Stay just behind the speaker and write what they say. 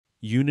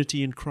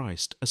Unity in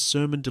Christ, a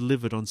sermon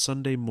delivered on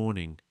Sunday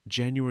morning,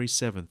 January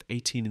 7th,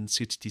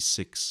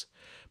 1866,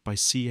 by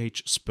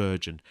C.H.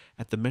 Spurgeon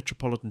at the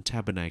Metropolitan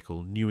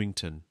Tabernacle,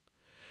 Newington.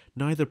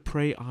 Neither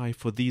pray I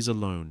for these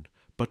alone,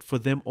 but for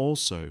them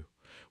also,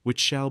 which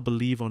shall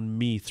believe on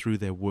me through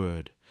their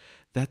word,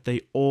 that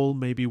they all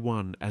may be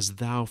one, as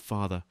thou,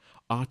 Father,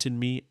 art in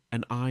me,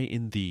 and I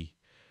in thee,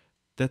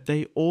 that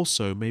they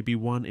also may be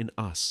one in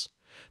us,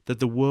 that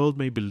the world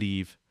may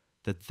believe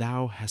that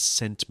thou hast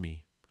sent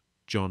me.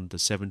 John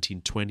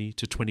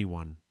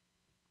 17:20-21.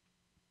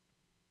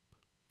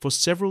 For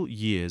several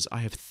years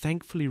I have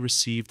thankfully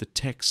received the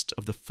text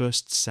of the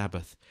first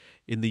Sabbath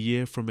in the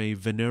year from a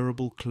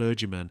venerable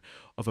clergyman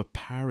of a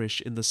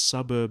parish in the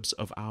suburbs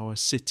of our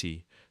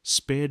city,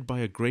 spared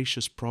by a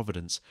gracious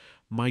providence.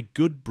 My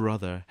good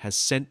brother has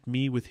sent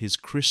me with his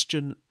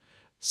Christian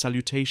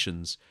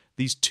salutations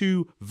these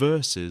 2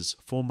 verses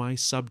for my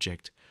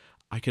subject.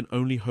 I can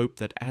only hope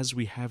that as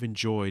we have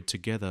enjoyed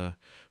together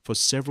for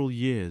several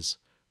years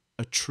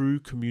a true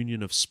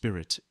communion of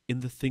spirit in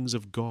the things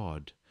of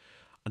God,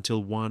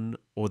 until one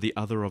or the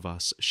other of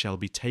us shall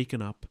be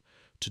taken up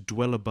to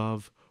dwell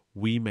above,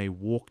 we may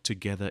walk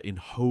together in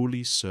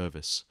holy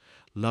service,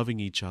 loving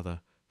each other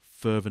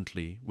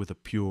fervently with a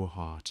pure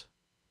heart.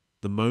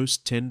 The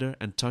most tender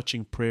and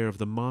touching prayer of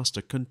the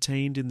Master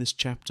contained in this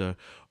chapter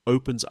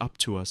opens up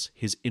to us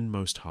his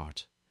inmost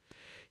heart.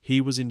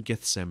 He was in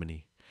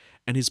Gethsemane,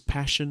 and his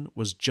passion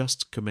was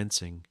just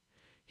commencing.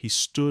 He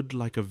stood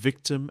like a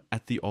victim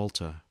at the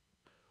altar,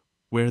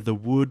 where the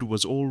wood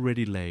was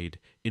already laid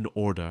in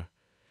order,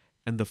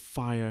 and the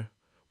fire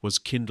was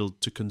kindled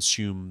to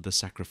consume the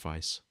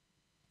sacrifice.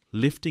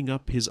 Lifting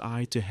up his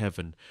eye to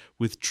heaven,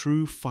 with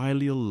true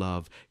filial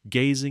love,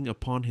 gazing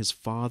upon his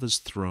Father's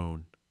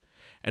throne,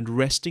 and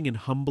resting in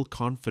humble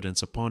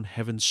confidence upon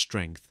heaven's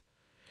strength,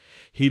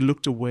 he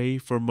looked away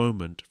for a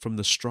moment from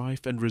the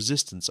strife and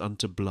resistance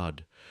unto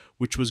blood,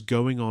 which was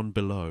going on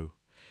below.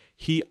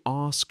 He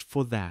asked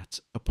for that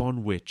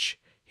upon which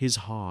his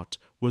heart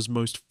was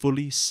most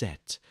fully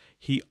set.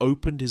 He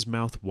opened his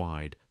mouth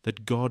wide,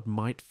 that God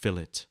might fill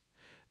it.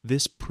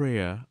 This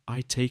prayer, I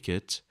take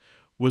it,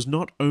 was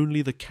not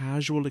only the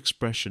casual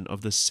expression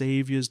of the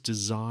Saviour's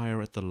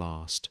desire at the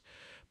last,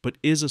 but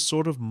is a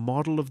sort of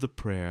model of the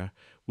prayer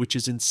which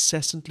is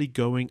incessantly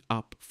going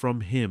up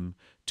from him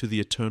to the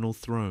eternal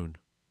throne.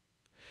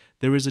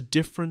 There is a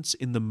difference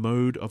in the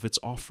mode of its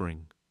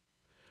offering.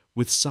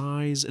 With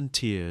sighs and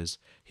tears,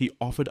 he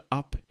offered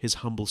up his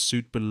humble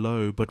suit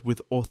below, but with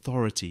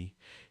authority.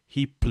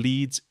 He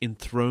pleads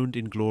enthroned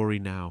in glory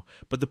now,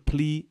 but the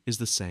plea is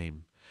the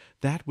same.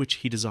 That which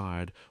he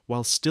desired,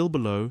 while still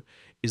below,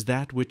 is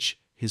that which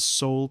his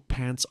soul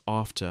pants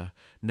after,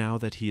 now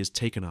that he is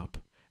taken up,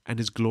 and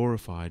is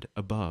glorified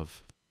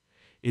above.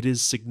 It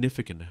is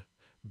significant,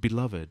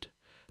 beloved,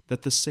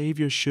 that the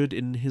Saviour should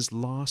in his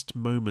last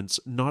moments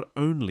not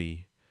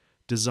only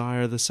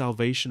desire the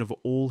salvation of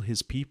all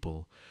his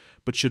people,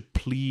 but should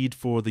plead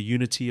for the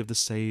unity of the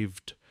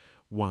saved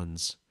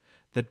ones,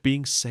 that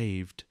being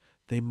saved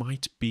they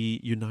might be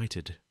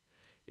united.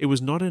 It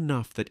was not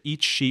enough that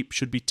each sheep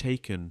should be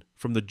taken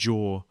from the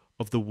jaw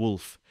of the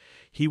wolf.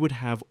 He would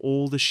have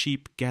all the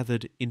sheep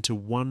gathered into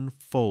one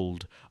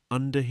fold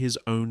under his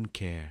own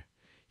care.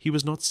 He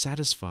was not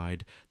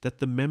satisfied that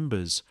the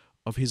members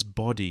of his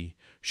body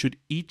should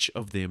each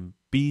of them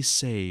be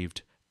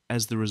saved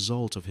as the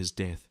result of his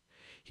death.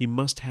 He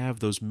must have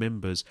those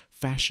members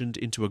fashioned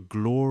into a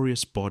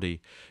glorious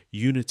body.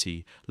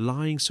 Unity,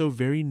 lying so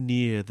very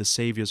near the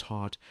Saviour's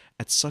heart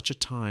at such a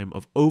time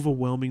of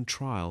overwhelming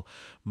trial,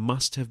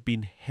 must have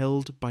been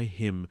held by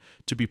him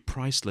to be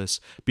priceless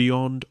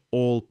beyond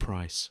all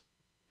price.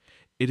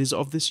 It is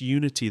of this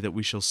unity that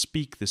we shall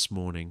speak this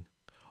morning.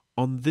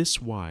 On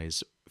this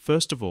wise,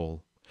 first of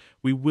all,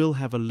 we will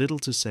have a little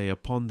to say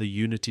upon the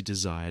unity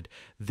desired,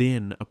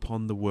 then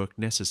upon the work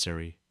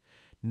necessary,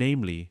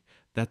 namely,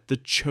 that the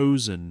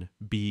chosen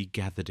be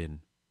gathered in.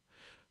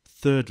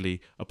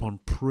 Thirdly, upon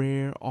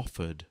prayer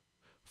offered.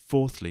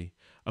 Fourthly,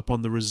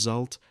 upon the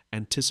result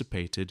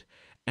anticipated.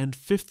 And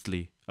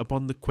fifthly,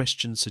 upon the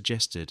question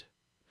suggested.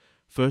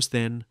 First,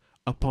 then,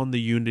 upon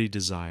the unity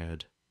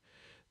desired.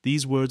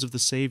 These words of the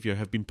Saviour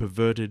have been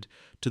perverted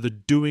to the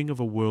doing of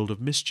a world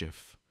of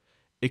mischief.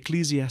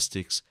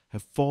 Ecclesiastics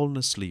have fallen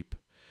asleep,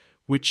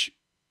 which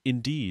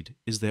indeed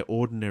is their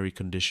ordinary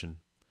condition,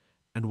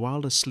 and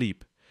while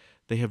asleep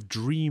they have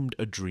dreamed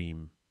a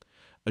dream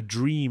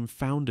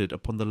founded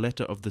upon the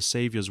letter of the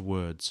Saviour's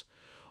words,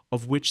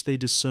 of which they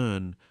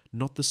discern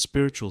not the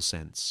spiritual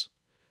sense.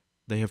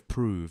 They have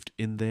proved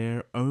in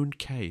their own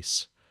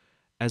case,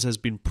 as has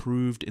been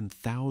proved in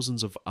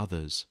thousands of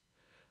others,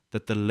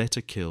 that the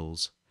letter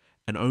kills,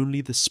 and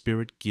only the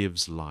Spirit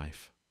gives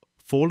life.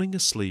 Falling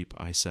asleep,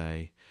 I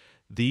say,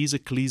 these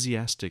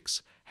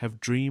ecclesiastics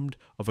have dreamed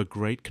of a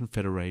great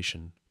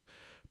confederation,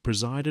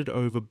 presided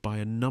over by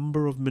a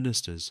number of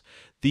ministers,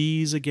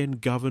 these again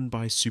governed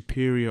by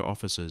superior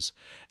officers,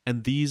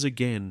 and these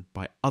again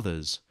by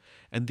others,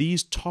 and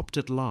these topped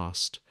at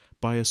last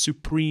by a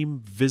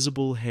supreme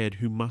visible head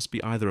who must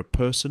be either a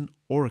person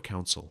or a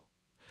council.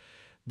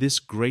 This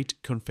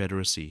great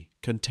confederacy,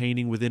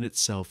 containing within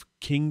itself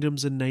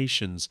kingdoms and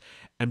nations,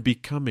 and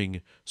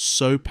becoming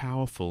so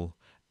powerful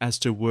as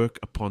to work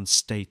upon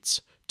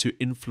states, to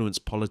influence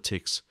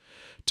politics,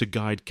 to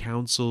guide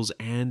councils,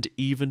 and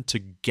even to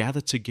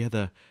gather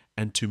together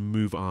and to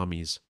move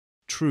armies.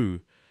 True,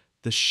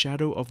 the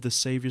shadow of the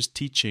Saviour's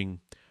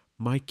teaching,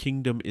 "My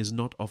kingdom is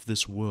not of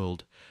this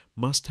world,"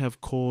 must have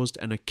caused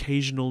an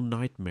occasional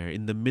nightmare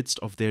in the midst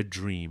of their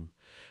dream.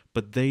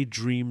 But they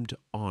dreamed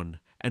on,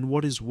 and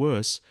what is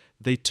worse,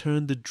 they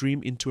turned the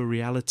dream into a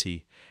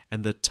reality,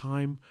 and the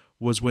time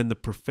was when the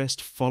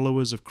professed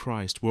followers of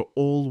Christ were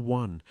all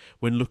one,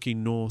 when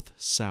looking north,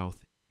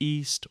 south,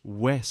 east,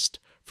 west,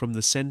 from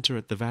the center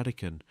at the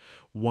Vatican,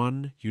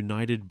 one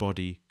united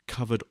body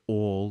covered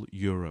all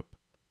Europe.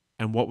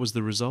 And what was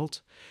the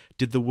result?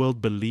 Did the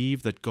world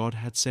believe that God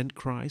had sent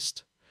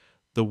Christ?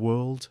 The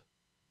world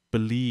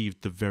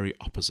believed the very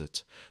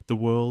opposite. The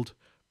world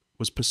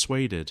was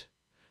persuaded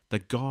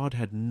that God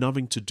had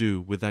nothing to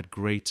do with that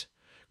great,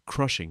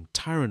 crushing,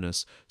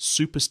 tyrannous,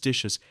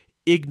 superstitious,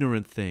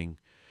 ignorant thing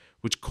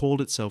which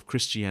called itself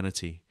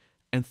Christianity,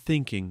 and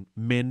thinking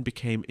men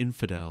became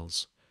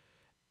infidels.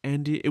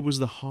 And it was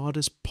the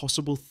hardest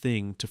possible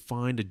thing to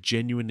find a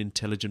genuine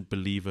intelligent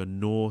believer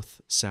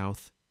north,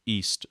 south,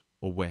 east,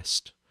 or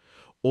west.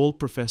 All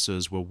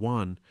professors were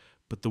one,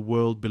 but the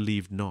world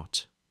believed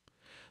not.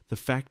 The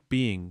fact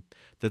being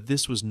that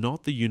this was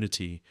not the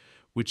unity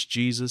which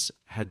Jesus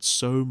had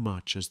so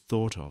much as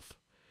thought of.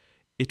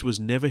 It was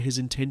never his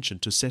intention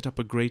to set up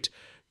a great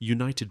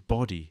united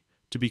body,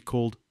 to be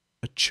called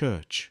a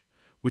church,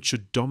 which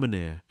should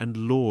domineer and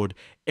lord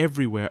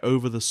everywhere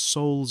over the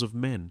souls of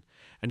men,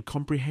 and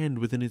comprehend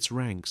within its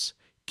ranks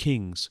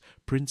kings,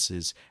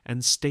 princes,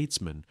 and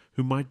statesmen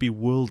who might be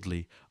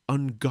worldly,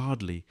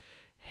 ungodly,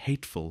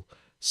 hateful,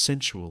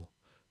 sensual,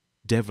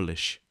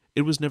 devilish.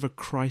 It was never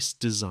Christ's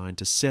design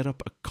to set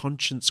up a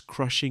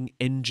conscience-crushing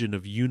engine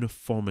of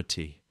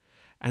uniformity.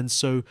 And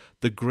so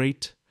the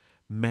great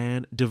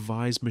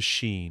man-devised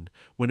machine,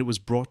 when it was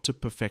brought to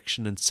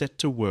perfection and set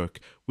to work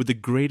with the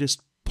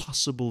greatest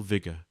possible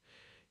vigor,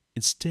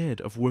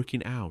 instead of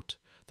working out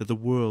that the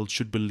world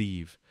should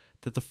believe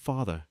that the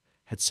Father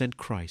had sent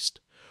Christ,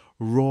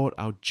 wrought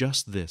out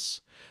just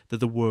this, that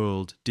the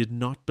world did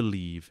not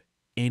believe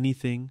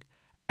anything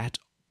at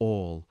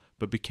all,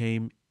 but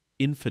became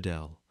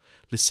infidel,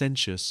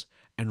 licentious,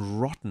 and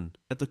rotten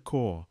at the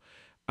core,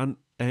 and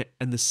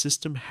the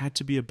system had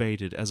to be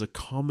abated as a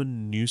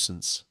common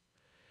nuisance,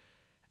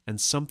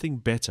 and something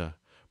better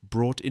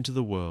brought into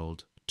the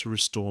world to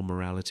restore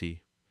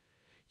morality.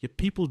 Yet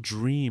people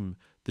dream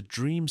the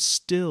dream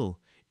still,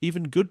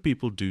 even good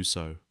people do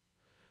so.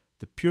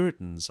 The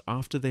Puritans,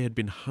 after they had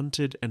been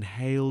hunted and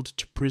haled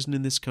to prison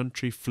in this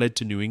country, fled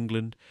to New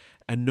England,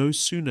 and no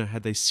sooner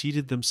had they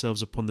seated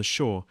themselves upon the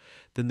shore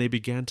than they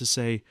began to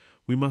say,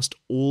 "We must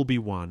all be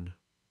one.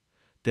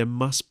 There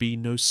must be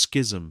no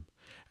schism,"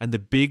 and the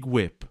big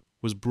whip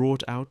was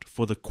brought out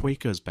for the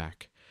Quaker's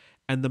back,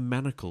 and the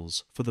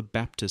manacles for the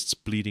Baptist's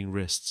bleeding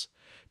wrists,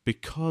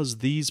 because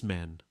these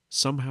men,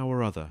 somehow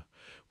or other,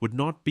 would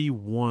not be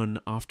one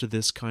after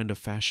this kind of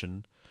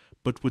fashion,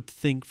 but would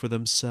think for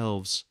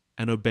themselves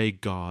and obey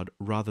God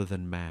rather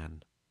than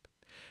man.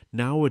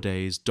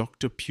 Nowadays,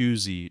 Dr.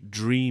 Pusey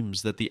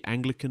dreams that the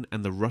Anglican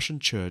and the Russian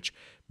Church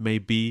may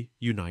be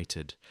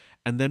united,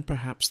 and then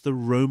perhaps the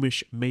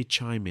Romish may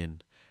chime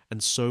in,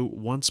 and so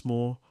once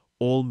more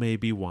all may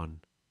be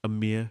one, a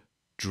mere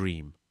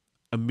dream,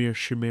 a mere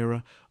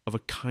chimera of a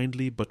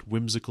kindly but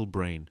whimsical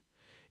brain.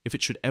 If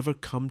it should ever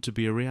come to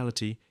be a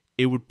reality,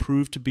 it would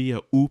prove to be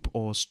a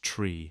hoop-horse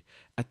tree,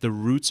 at the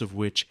roots of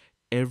which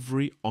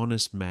every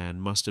honest man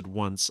must at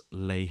once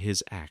lay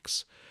his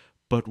axe.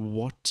 But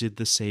what did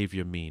the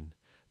Saviour mean?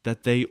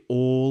 That they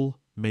all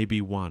may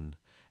be one,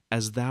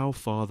 as thou,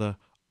 Father,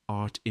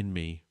 art in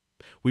me.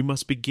 We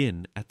must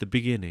begin at the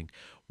beginning.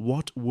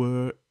 What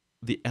were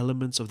the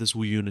elements of this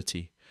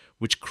unity,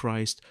 which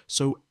Christ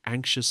so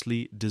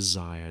anxiously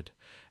desired?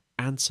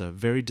 Answer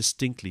very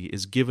distinctly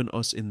is given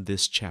us in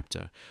this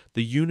chapter.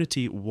 The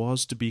unity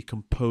was to be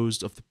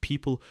composed of the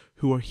people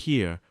who are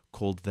here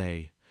called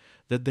they,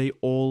 that they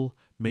all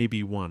may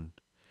be one.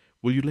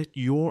 Will you let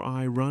your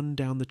eye run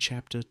down the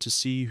chapter to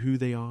see who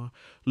they are?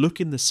 Look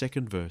in the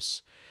second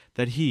verse,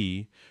 that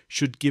he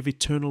should give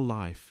eternal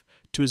life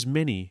to as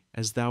many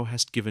as thou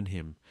hast given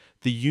him.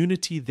 The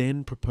unity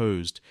then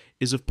proposed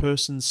is of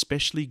persons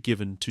specially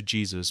given to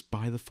Jesus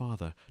by the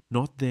Father,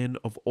 not then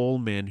of all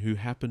men who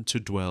happen to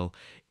dwell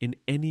in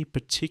any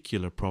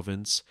particular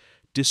province,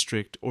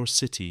 district, or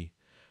city,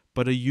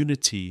 but a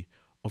unity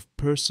of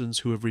persons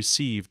who have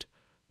received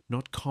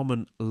not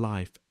common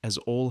life as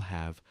all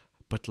have,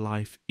 but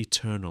life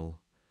eternal.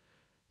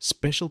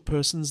 Special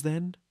persons,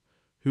 then,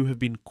 who have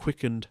been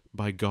quickened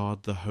by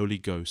God the Holy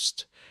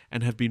Ghost,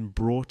 and have been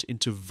brought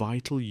into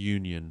vital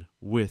union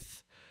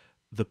with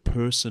the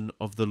person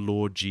of the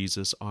Lord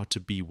Jesus, are to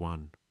be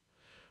one.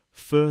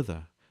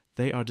 Further,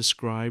 they are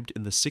described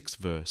in the 6th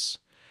verse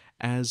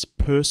as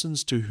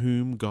persons to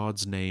whom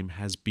God's name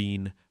has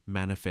been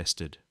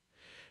manifested.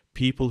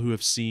 people who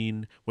have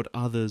seen what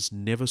others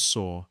never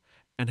saw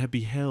and have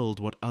beheld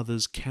what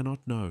others cannot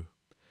know.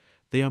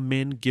 They are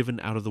men given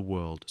out of the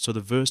world. So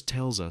the verse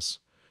tells us,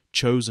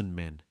 chosen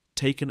men,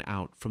 taken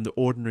out from the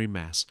ordinary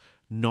mass,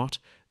 not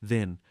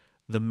then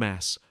the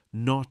mass,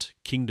 not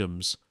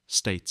kingdoms,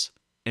 states,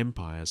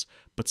 empires,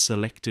 but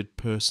selected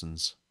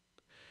persons.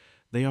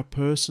 They are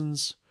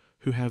persons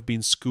who have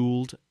been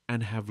schooled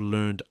and have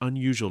learned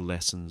unusual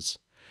lessons.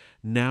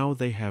 Now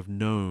they have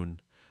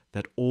known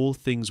that all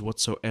things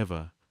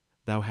whatsoever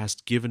thou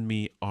hast given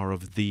me are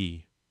of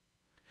thee.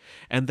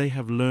 And they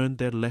have learned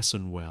their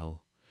lesson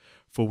well,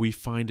 for we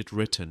find it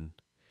written,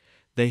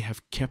 they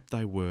have kept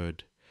thy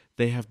word,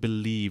 they have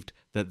believed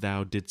that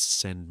thou didst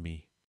send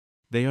me.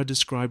 They are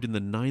described in the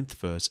 9th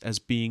verse as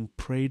being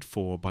prayed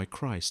for by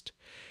Christ,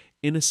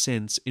 in a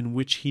sense in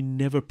which he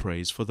never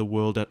prays for the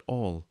world at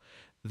all.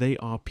 They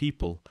are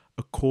people,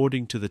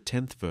 according to the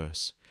 10th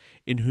verse,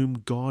 in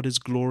whom God is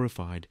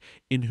glorified,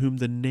 in whom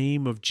the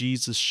name of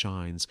Jesus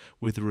shines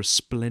with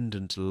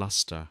resplendent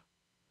luster.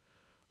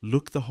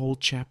 Look the whole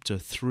chapter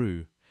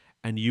through,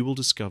 and you will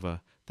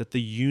discover that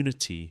the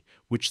unity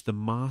which the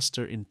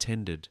Master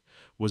intended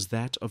was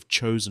that of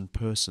chosen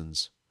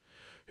persons,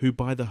 who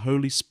by the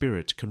Holy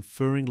Spirit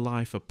conferring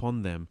life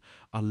upon them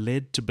are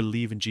led to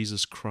believe in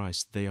Jesus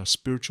Christ. They are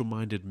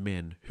spiritual-minded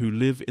men who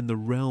live in the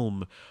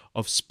realm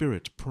of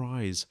spirit,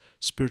 prize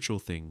spiritual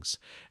things,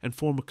 and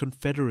form a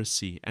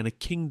confederacy and a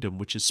kingdom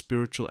which is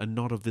spiritual and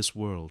not of this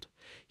world.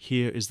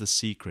 Here is the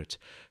secret.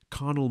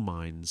 Carnal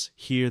minds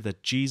hear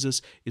that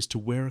Jesus is to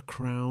wear a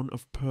crown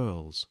of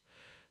pearls.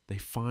 They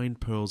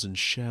find pearls in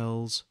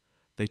shells.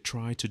 They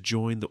try to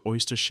join the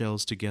oyster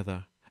shells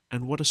together,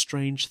 and what a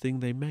strange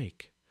thing they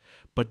make.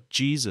 But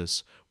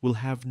Jesus will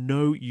have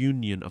no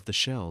union of the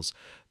shells.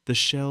 The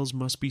shells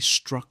must be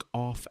struck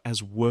off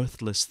as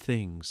worthless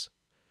things.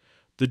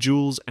 The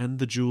jewels and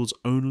the jewels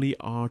only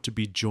are to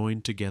be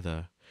joined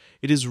together.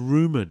 It is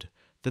rumored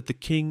that the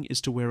king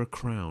is to wear a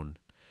crown,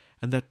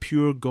 and that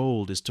pure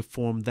gold is to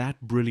form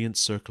that brilliant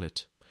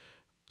circlet.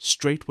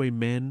 Straightway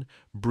men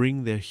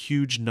bring their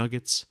huge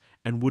nuggets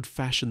and would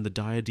fashion the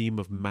diadem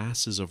of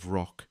masses of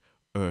rock,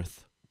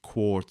 earth,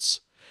 quartz,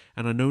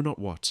 and I know not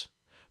what.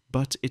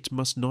 But it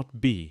must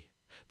not be.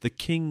 The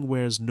king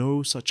wears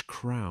no such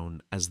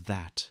crown as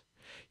that.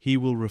 He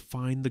will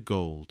refine the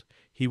gold.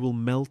 He will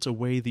melt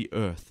away the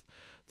earth.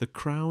 The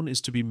crown is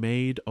to be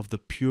made of the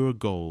pure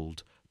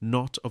gold,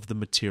 not of the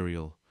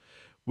material,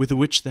 with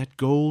which that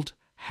gold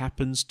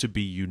happens to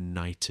be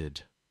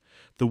united.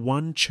 The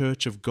one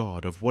church of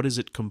God, of what is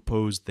it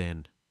composed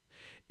then?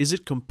 Is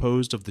it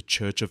composed of the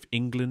Church of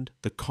England,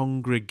 the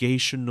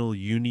Congregational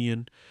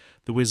Union,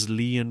 the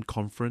Wesleyan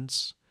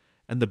Conference,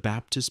 and the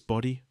Baptist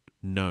body?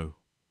 No,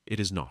 it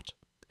is not.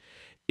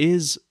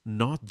 Is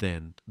not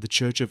then the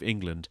Church of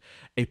England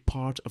a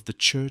part of the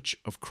Church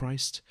of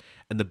Christ,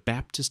 and the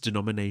Baptist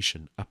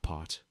denomination a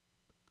part?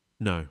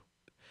 No.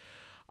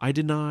 I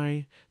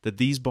deny that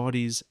these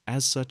bodies,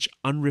 as such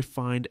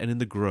unrefined and in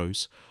the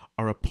gross,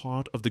 are a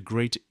part of the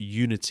great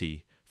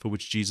unity for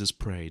which Jesus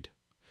prayed.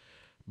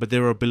 But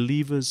there are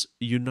believers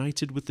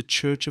united with the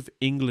Church of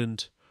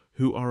England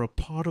who are a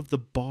part of the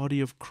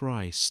body of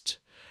Christ,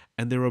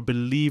 and there are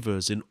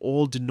believers in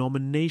all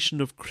denomination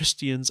of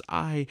Christians,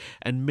 aye,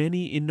 and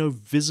many in no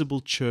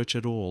visible church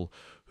at all,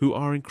 who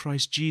are in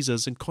Christ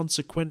Jesus, and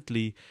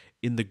consequently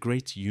in the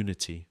great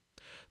unity.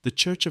 The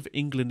Church of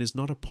England is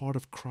not a part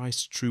of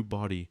Christ's true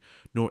body,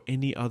 nor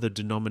any other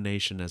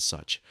denomination as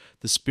such.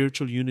 The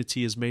spiritual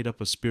unity is made up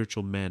of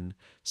spiritual men,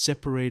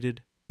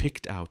 separated,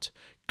 picked out,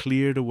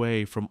 cleared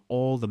away from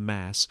all the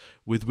mass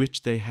with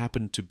which they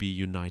happen to be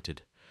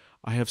united.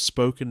 I have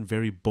spoken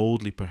very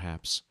boldly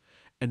perhaps,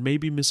 and may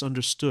be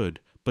misunderstood,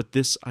 but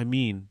this I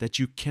mean, that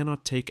you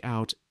cannot take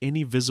out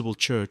any visible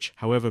church,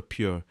 however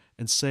pure,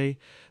 and say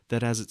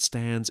that as it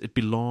stands it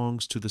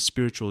belongs to the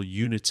spiritual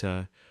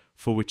unity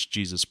for which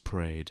Jesus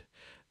prayed.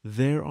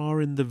 There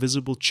are in the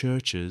visible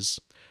churches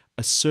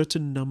a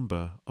certain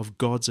number of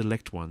God's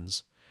elect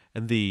ones,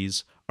 and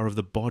these are of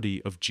the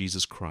body of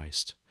Jesus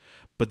Christ.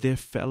 But their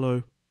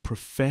fellow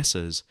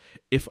professors,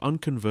 if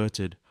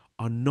unconverted,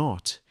 are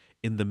not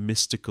in the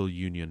mystical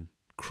union.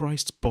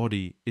 Christ's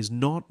body is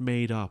not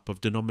made up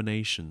of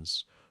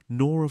denominations,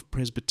 nor of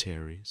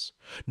presbyteries,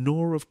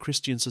 nor of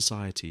Christian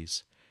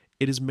societies.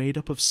 It is made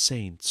up of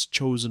saints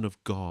chosen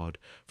of God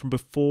from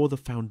before the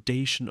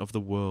foundation of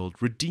the world,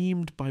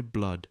 redeemed by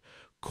blood,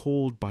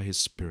 called by his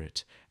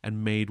Spirit,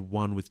 and made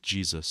one with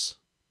Jesus.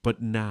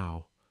 But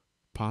now,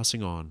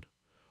 passing on,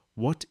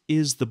 what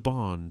is the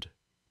bond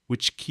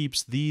which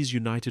keeps these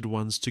united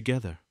ones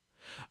together?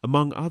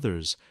 Among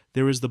others,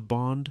 there is the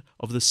bond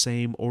of the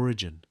same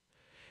origin.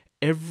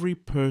 Every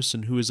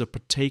person who is a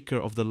partaker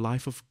of the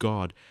life of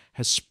God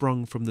has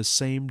sprung from the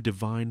same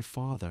divine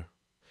Father.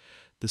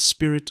 The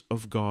Spirit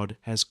of God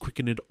has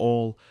quickened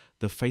all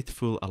the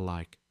faithful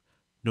alike,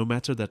 no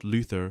matter that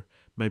Luther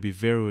may be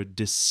very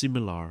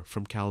dissimilar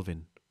from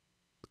Calvin.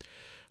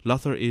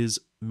 Luther is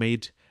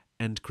made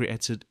and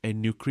created a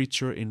new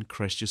creature in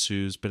Christ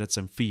Jesus, but at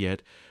some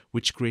fiat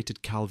which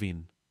created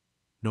Calvin.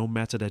 no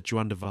matter that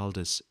Juan de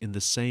Valdes, in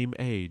the same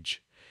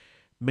age,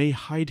 may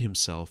hide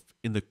himself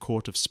in the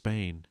court of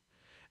Spain,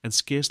 and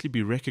scarcely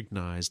be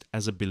recognized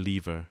as a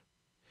believer.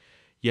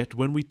 Yet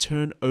when we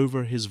turn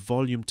over his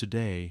volume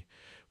today,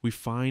 we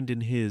find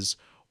in his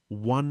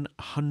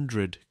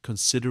 100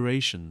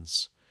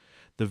 Considerations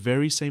the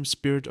very same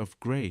spirit of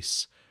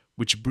grace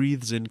which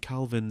breathes in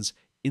Calvin's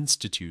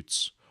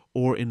Institutes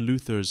or in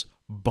Luther's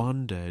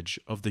Bondage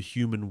of the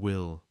Human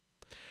Will.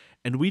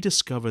 And we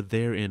discover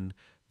therein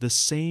the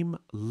same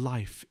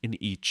life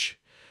in each.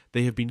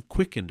 They have been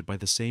quickened by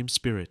the same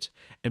Spirit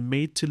and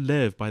made to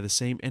live by the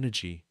same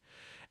energy.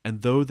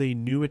 And though they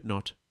knew it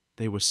not,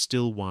 they were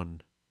still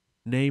one.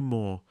 Nay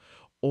more,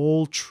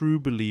 all true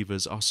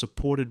believers are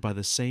supported by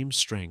the same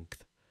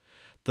strength.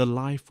 The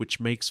life which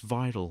makes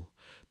vital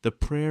the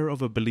prayer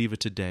of a believer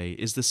today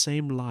is the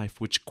same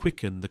life which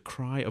quickened the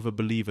cry of a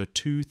believer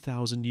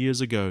 2,000 years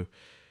ago.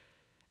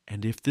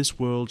 And if this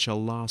world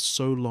shall last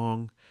so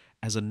long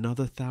as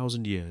another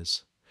 1,000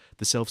 years,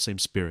 the selfsame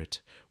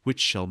Spirit, which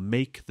shall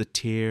make the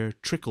tear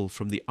trickle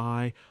from the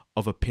eye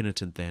of a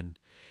penitent then,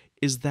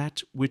 is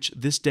that which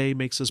this day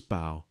makes us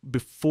bow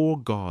before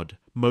God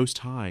Most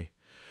High.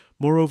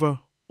 Moreover,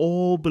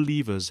 all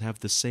believers have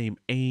the same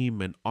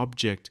aim and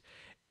object.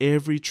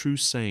 Every true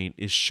saint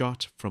is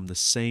shot from the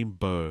same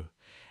bow,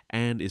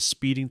 and is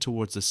speeding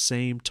towards the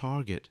same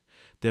target.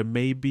 There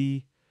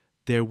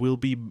will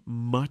be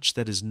much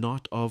that is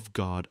not of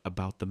God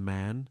about the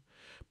man,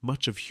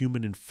 much of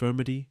human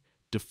infirmity,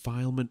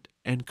 defilement,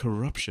 and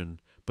corruption,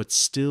 but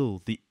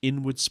still the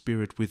inward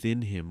spirit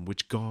within him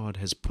which God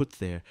has put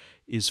there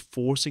is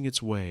forcing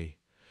its way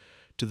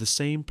to the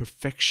same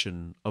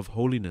perfection of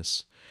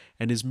holiness,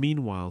 and is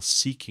meanwhile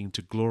seeking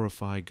to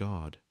glorify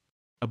God.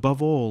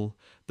 Above all,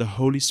 the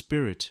Holy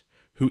Spirit,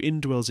 who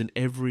indwells in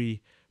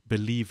every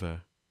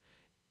believer,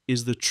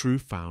 is the true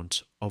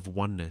fount of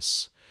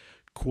oneness.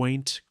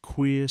 Quaint,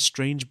 queer,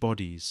 strange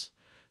bodies.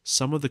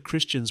 Some of the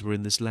Christians were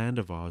in this land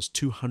of ours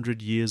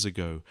 200 years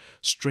ago,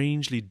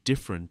 strangely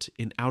different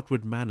in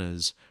outward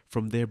manners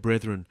from their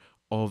brethren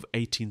of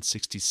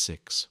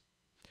 1866.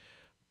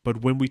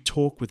 But when we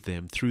talk with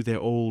them through their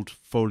old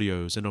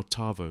folios and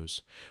octavos,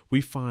 we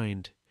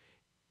find,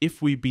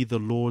 if we be the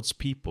Lord's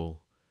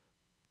people,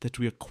 that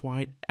we are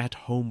quite at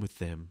home with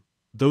them.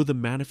 Though the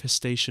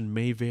manifestation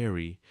may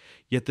vary,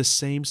 yet the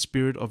same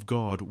Spirit of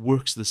God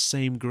works the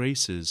same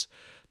graces,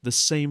 the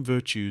same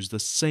virtues, the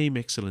same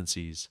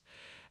excellencies,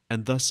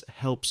 and thus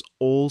helps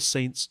all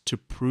saints to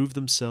prove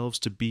themselves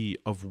to be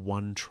of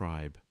one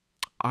tribe.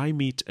 I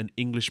meet an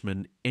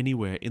Englishman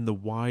anywhere in the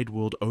wide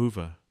world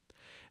over,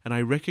 and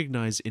I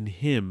recognize in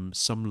him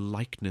some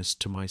likeness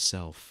to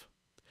myself.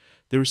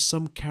 There is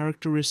some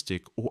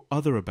characteristic or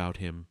other about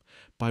him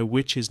by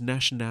which his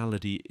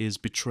nationality is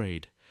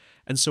betrayed,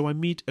 and so I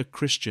meet a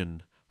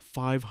Christian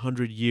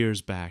 500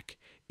 years back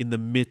in the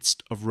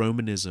midst of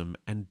Romanism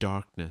and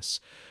darkness,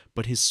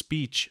 but his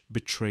speech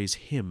betrays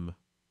him.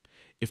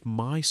 If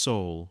my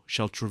soul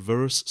shall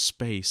traverse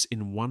space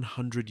in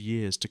 100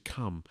 years to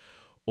come,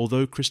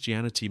 although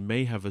Christianity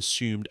may have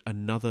assumed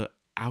another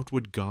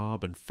outward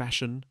garb and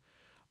fashion,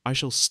 I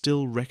shall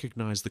still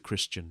recognize the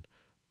Christian.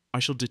 I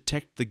shall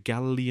detect the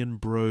Galilean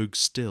brogue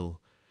still.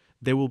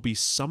 There will be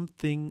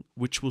something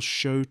which will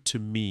show to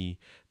me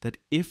that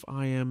if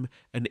I am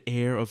an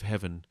heir of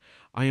heaven,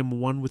 I am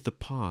one with the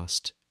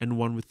past and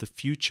one with the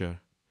future,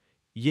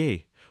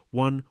 yea,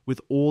 one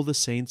with all the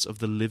saints of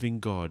the living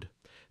God.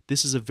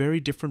 This is a very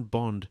different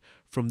bond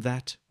from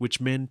that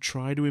which men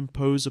try to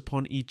impose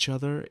upon each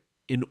other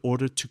in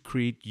order to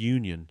create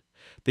union.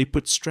 They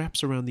put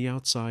straps around the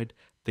outside,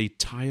 they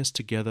tie us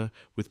together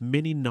with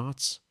many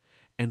knots,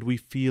 and we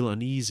feel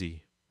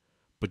uneasy.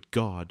 But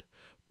God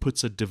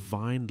puts a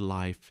divine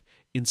life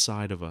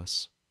inside of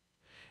us,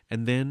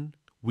 and then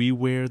we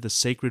wear the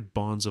sacred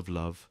bonds of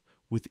love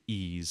with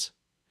ease.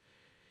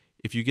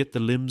 If you get the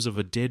limbs of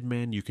a dead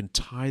man, you can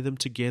tie them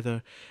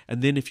together,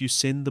 and then if you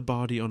send the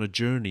body on a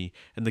journey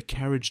and the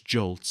carriage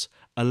jolts,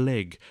 a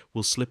leg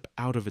will slip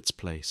out of its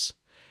place,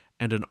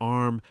 and an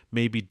arm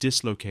may be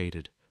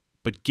dislocated.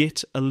 But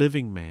get a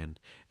living man,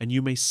 and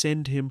you may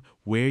send him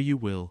where you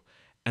will,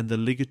 and the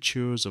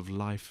ligatures of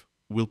life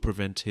will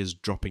prevent his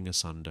dropping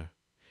asunder.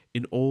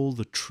 In all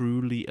the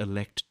truly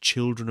elect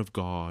children of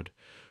God,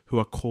 who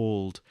are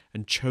called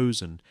and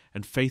chosen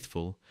and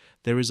faithful,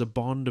 there is a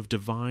bond of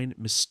divine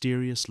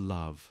mysterious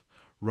love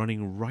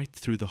running right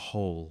through the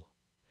whole.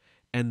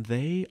 And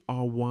they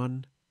are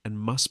one and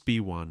must be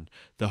one,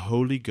 the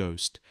Holy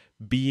Ghost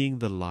being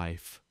the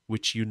life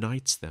which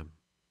unites them.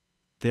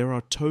 There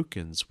are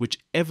tokens which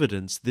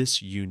evidence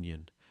this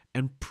union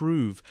and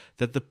prove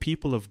that the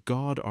people of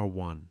God are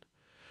one.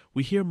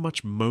 We hear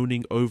much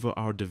moaning over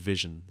our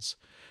divisions.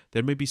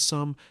 There may be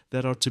some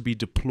that are to be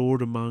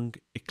deplored among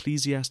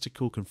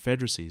ecclesiastical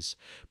confederacies,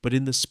 but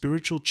in the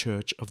spiritual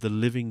church of the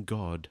living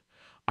God,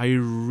 I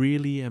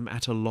really am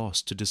at a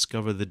loss to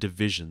discover the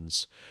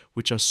divisions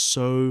which are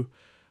so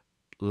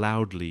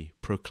loudly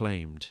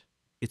proclaimed.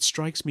 It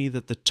strikes me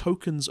that the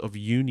tokens of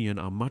union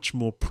are much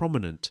more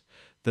prominent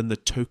than the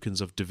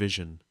tokens of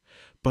division.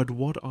 But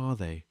what are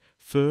they?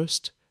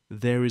 First,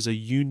 there is a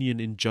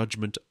union in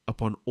judgment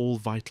upon all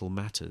vital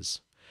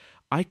matters.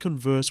 I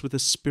converse with a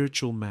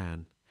spiritual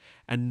man,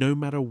 and no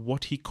matter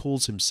what he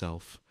calls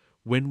himself,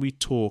 when we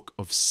talk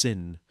of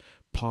sin,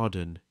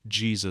 pardon,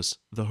 Jesus,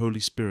 the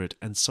Holy Spirit,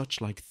 and such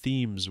like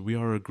themes, we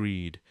are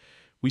agreed.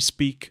 We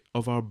speak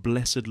of our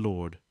blessed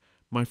Lord.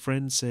 My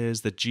friend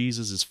says that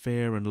Jesus is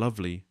fair and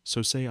lovely,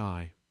 so say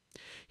I.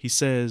 He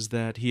says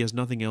that he has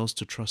nothing else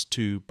to trust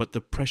to but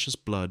the precious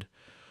blood,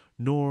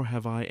 nor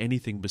have I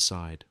anything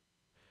beside.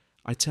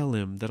 I tell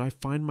him that I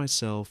find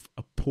myself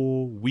a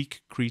poor,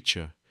 weak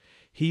creature.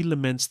 He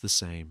laments the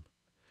same.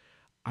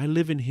 I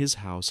live in his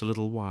house a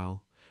little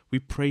while. We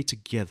pray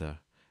together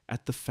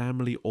at the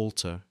family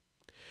altar.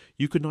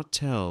 You could not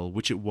tell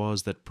which it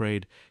was that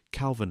prayed,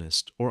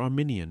 Calvinist or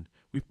Arminian.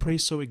 We pray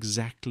so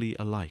exactly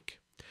alike.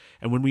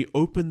 And when we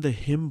open the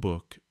hymn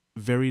book,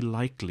 very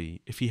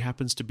likely, if he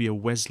happens to be a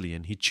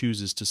Wesleyan, he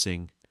chooses to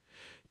sing,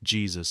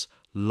 Jesus,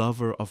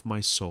 lover of my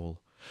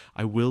soul.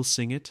 I will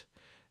sing it,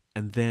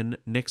 and then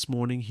next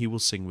morning he will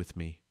sing with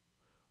me,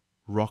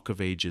 Rock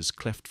of Ages,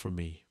 cleft for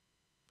me.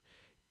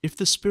 If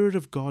the Spirit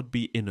of God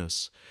be in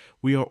us,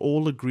 we are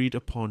all agreed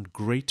upon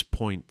great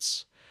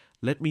points.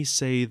 Let me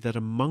say that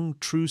among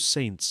true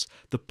saints,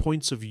 the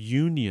points of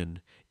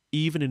union,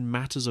 even in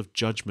matters of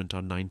judgment,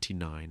 are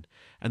 99,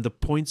 and the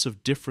points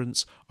of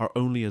difference are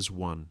only as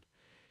one.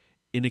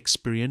 In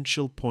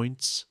experiential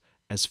points,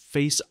 as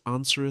face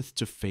answereth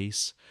to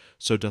face,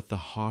 so doth the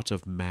heart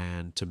of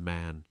man to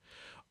man.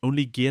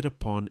 Only get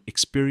upon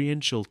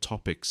experiential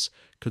topics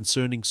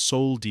concerning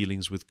soul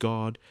dealings with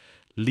God,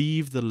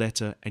 leave the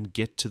letter and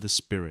get to the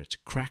spirit,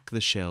 crack the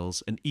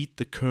shells and eat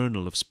the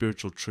kernel of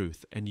spiritual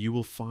truth, and you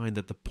will find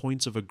that the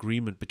points of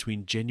agreement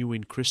between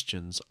genuine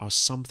Christians are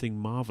something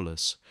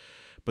marvelous.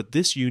 But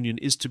this union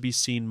is to be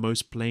seen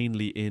most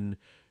plainly in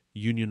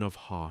union of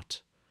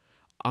heart.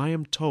 I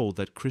am told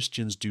that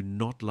Christians do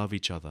not love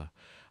each other.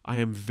 I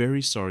am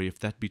very sorry if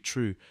that be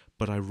true,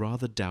 but I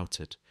rather doubt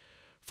it.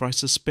 For I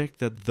suspect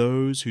that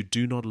those who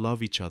do not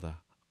love each other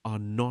are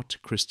not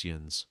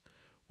Christians.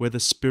 Where the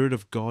Spirit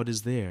of God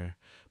is, there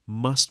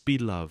must be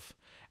love,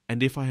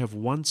 and if I have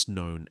once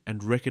known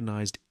and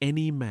recognized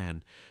any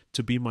man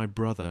to be my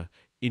brother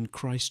in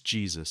Christ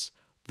Jesus,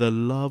 the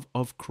love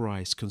of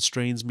Christ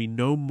constrains me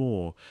no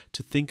more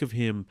to think of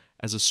him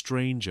as a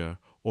stranger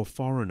or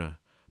foreigner,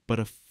 but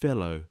a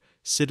fellow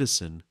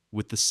citizen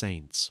with the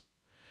saints.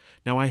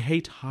 Now I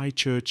hate high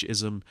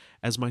churchism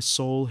as my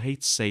soul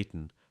hates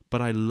Satan,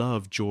 but I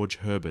love George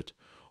Herbert,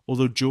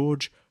 although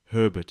George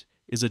Herbert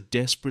is a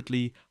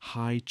desperately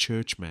high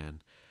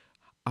churchman.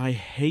 I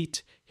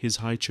hate his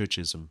high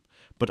churchism,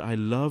 but I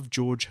love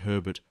George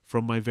Herbert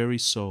from my very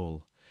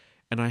soul,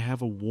 and I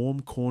have a warm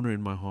corner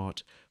in my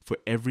heart for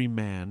every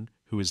man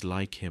who is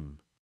like him.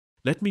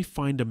 Let me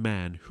find a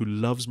man who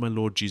loves my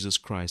Lord Jesus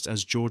Christ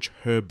as George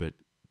Herbert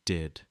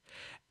did,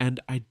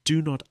 and I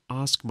do not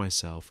ask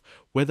myself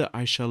whether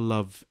I shall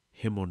love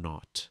him or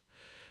not.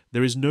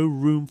 There is no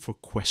room for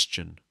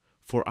question,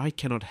 for I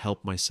cannot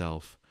help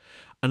myself.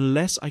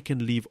 Unless I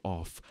can leave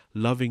off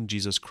loving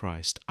Jesus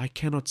Christ, I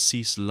cannot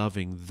cease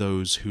loving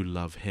those who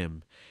love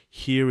him.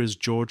 Here is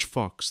George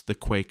Fox, the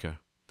Quaker.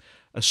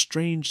 A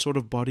strange sort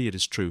of body, it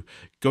is true,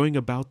 going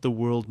about the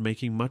world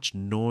making much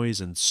noise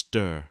and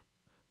stir.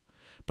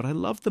 But I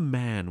love the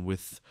man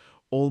with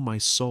all my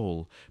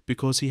soul,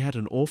 because he had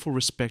an awful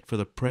respect for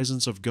the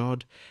presence of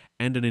God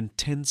and an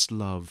intense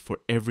love for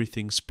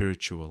everything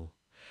spiritual.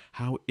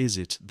 How is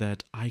it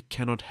that I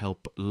cannot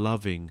help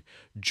loving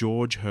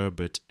George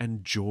Herbert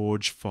and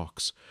George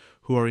Fox,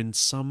 who are in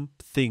some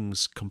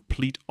things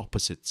complete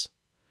opposites?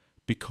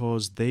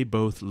 Because they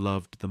both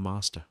loved the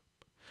Master.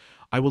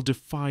 I will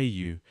defy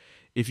you,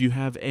 if you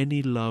have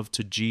any love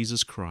to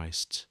Jesus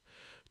Christ,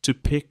 to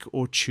pick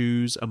or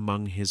choose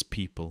among his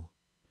people.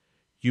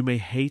 You may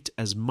hate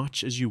as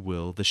much as you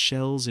will the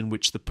shells in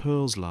which the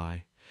pearls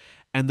lie,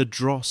 and the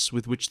dross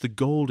with which the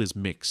gold is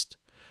mixed,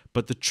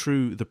 but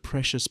the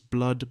precious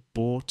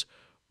blood-bought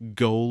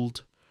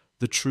gold,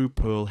 the true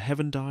pearl,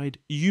 heaven-dyed,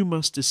 you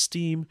must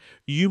esteem,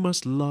 you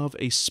must love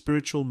a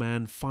spiritual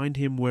man, find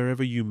him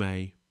wherever you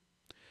may.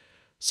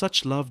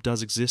 Such love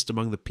does exist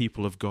among the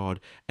people of God,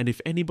 and if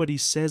anybody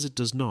says it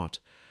does not,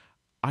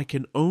 I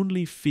can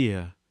only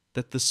fear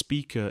that the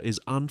speaker is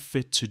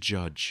unfit to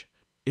judge.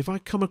 If I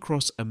come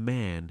across a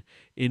man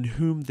in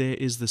whom there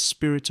is the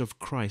Spirit of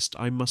Christ,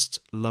 I must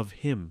love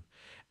him,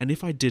 and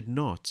if I did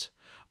not,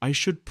 I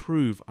should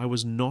prove I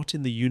was not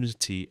in the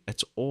unity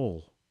at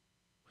all.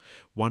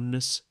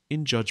 Oneness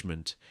in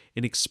judgment,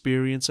 in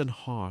experience and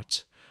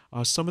heart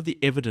are some of the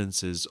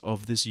evidences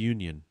of this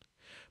union.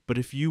 But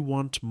if you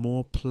want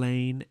more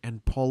plain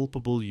and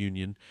palpable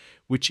union,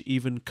 which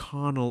even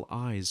carnal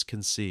eyes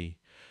can see,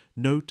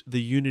 note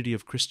the unity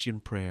of Christian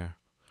prayer.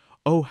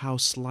 Oh, how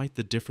slight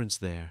the difference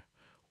there!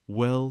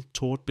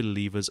 Well-taught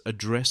believers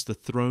address the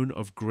throne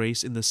of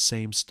grace in the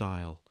same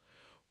style,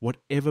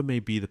 whatever may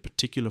be the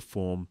particular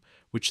form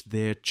which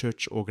their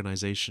church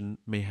organization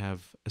may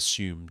have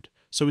assumed.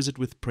 So is it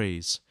with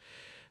praise.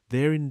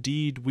 There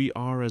indeed we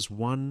are as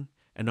one,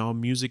 and our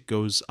music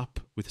goes up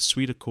with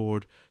sweet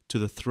accord to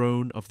the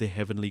throne of the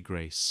heavenly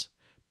grace.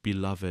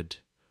 Beloved,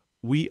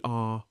 we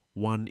are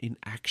one in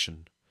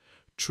action.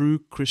 True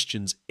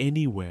Christians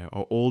anywhere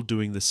are all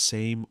doing the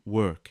same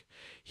work.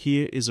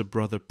 Here is a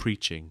brother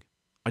preaching.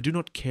 I do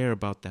not care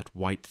about that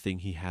white thing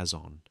he has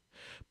on.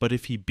 But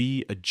if he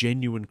be a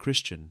genuine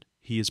Christian,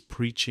 he is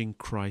preaching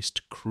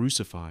Christ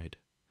crucified.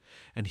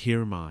 And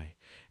here am I,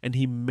 and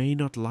he may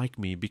not like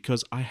me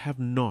because I have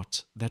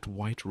not that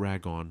white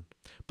rag on.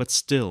 But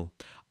still,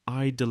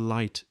 I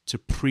delight to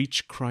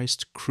preach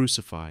Christ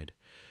crucified.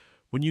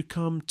 When you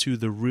come to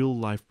the real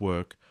life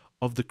work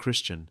of the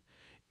Christian,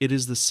 it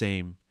is the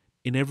same.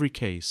 In every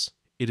case,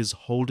 it is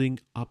holding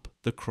up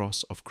the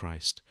cross of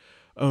Christ.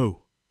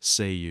 Oh,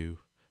 say you,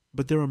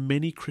 but there are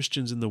many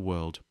Christians in the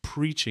world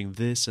preaching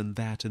this and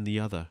that and the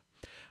other.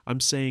 I'm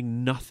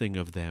saying nothing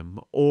of them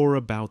or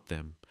about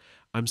them.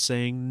 I'm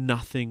saying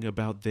nothing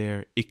about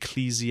their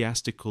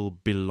ecclesiastical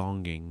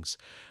belongings.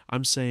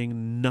 I'm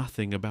saying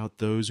nothing about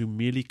those who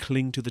merely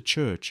cling to the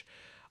church.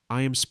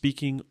 I am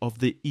speaking of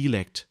the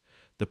elect,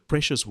 the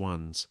precious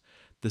ones,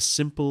 the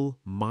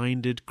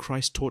simple-minded,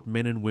 Christ-taught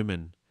men and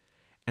women.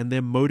 And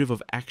their motive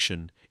of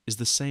action is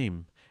the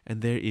same,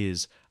 and there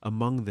is,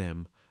 among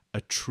them, a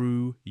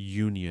true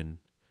union,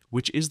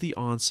 which is the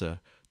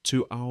answer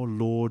to our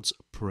Lord's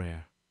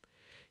Prayer.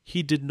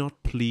 He did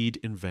not plead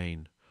in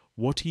vain.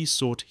 What he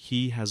sought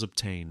he has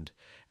obtained,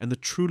 and the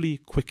truly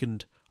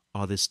quickened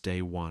are this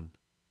day won,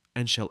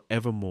 and shall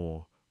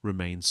evermore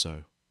remain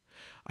so.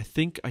 I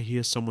think I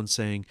hear someone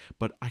saying,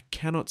 but I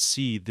cannot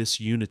see this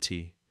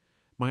unity.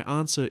 My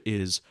answer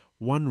is,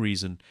 one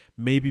reason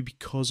may be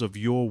because of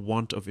your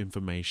want of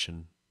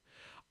information.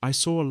 I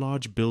saw a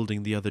large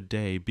building the other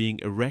day being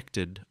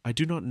erected. I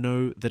do not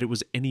know that it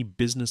was any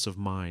business of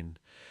mine,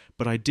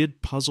 but I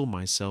did puzzle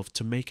myself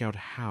to make out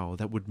how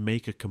that would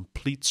make a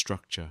complete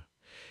structure.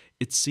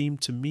 It seemed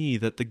to me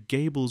that the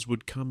gables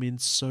would come in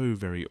so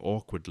very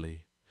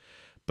awkwardly.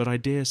 But I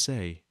dare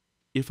say,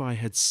 if I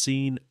had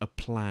seen a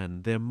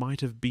plan, there might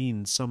have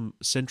been some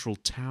central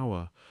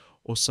tower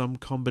or some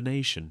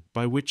combination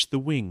by which the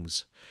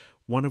wings,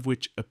 one of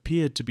which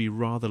appeared to be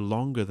rather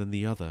longer than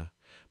the other,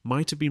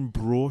 might have been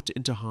brought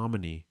into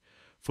harmony,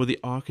 for the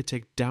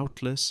architect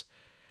doubtless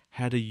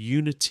had a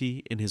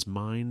unity in his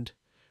mind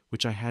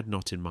which I had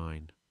not in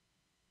mine.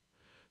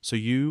 So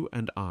you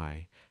and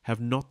I have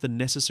not the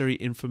necessary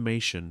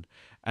information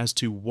as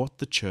to what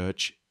the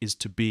church is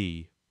to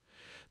be.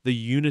 The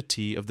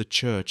unity of the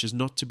church is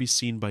not to be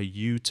seen by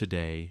you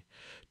today.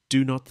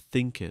 Do not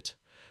think it.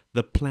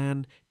 The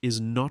plan is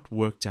not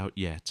worked out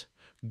yet.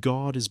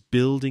 God is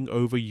building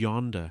over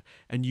yonder,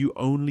 and you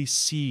only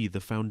see the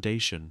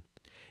foundation.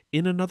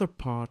 In another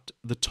part,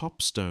 the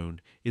top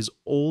stone is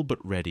all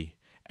but ready,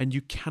 and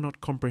you cannot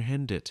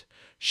comprehend it.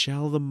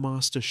 Shall the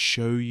Master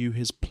show you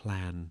his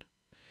plan?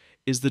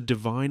 Is the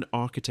divine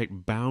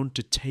architect bound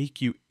to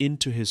take you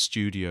into his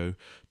studio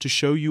to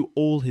show you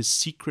all his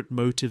secret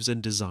motives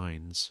and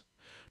designs?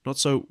 Not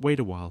so. Wait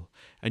a while,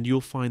 and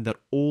you'll find that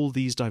all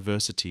these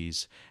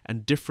diversities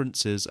and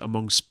differences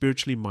among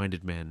spiritually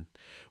minded men,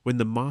 when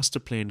the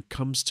master plan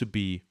comes to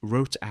be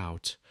wrote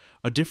out,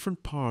 are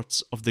different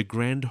parts of the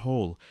grand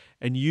whole,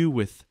 and you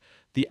with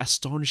the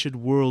astonished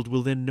world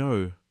will then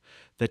know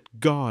that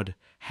God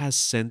has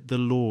sent the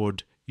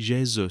Lord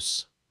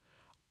Jesus.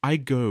 I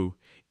go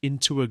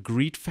into a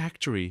great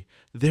factory.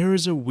 There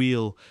is a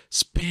wheel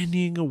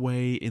spinning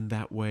away in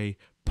that way,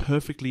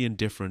 perfectly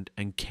indifferent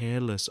and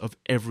careless of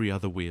every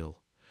other wheel.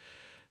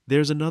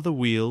 There's another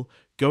wheel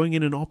going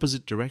in an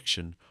opposite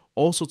direction,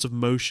 all sorts of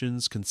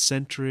motions,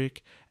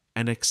 concentric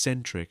and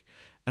eccentric,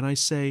 and I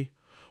say,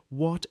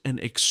 what an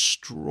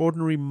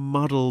extraordinary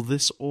muddle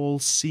this all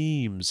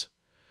seems.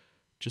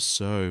 Just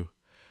so.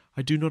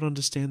 I do not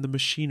understand the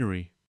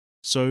machinery.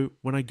 So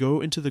when I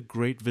go into the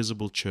great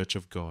visible church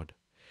of God,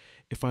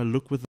 if I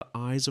look with the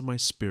eyes of my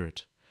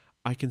spirit,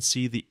 I can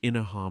see the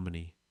inner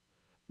harmony.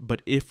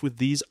 But if with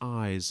these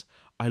eyes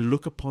I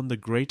look upon the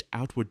great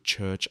outward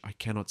church, I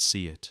cannot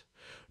see it,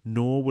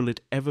 nor will it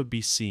ever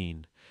be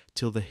seen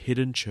till the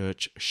hidden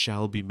church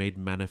shall be made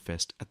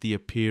manifest at the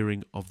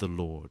appearing of the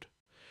Lord.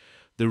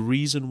 The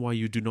reason why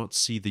you do not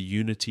see the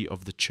unity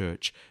of the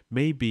church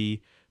may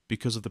be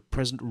because of the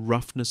present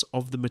roughness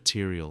of the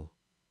material.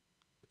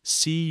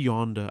 See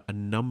yonder a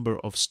number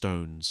of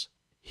stones.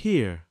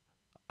 Here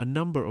a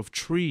number of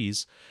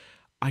trees.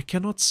 I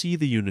cannot see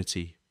the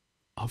unity.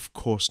 Of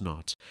course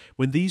not.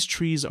 When these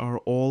trees are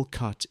all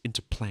cut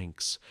into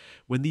planks,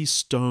 when these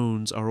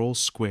stones are all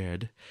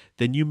squared,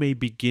 then you may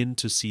begin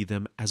to see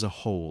them as a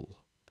whole.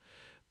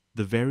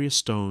 The various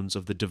stones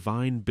of the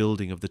divine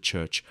building of the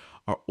church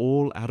are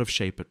all out of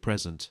shape at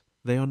present.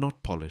 They are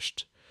not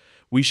polished.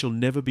 We shall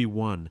never be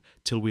one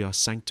till we are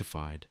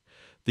sanctified.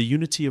 The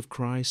unity of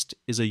Christ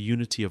is a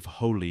unity of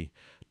holy,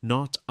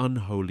 not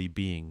unholy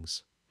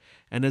beings.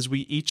 And as we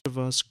each of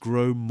us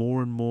grow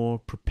more and more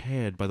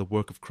prepared by the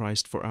work of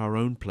Christ for our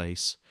own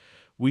place,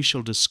 we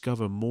shall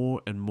discover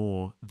more and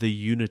more the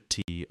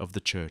unity of the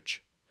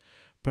church.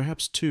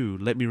 Perhaps, too,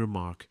 let me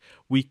remark,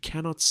 we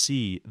cannot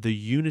see the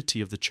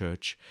unity of the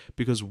church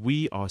because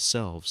we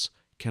ourselves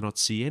cannot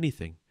see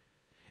anything.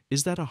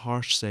 Is that a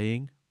harsh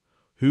saying?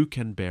 Who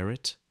can bear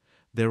it?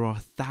 There are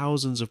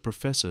thousands of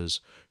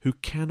professors who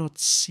cannot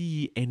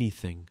see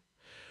anything.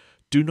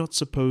 Do not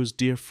suppose,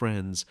 dear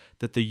friends,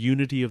 that the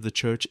unity of the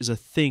church is a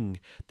thing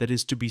that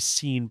is to be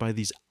seen by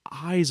these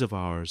eyes of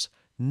ours.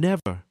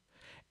 Never.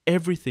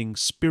 Everything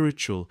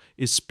spiritual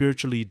is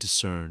spiritually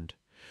discerned.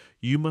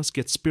 You must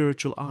get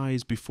spiritual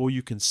eyes before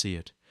you can see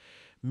it.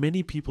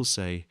 Many people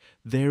say,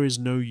 there is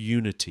no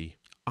unity.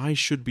 I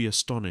should be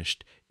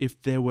astonished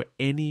if there were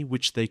any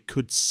which they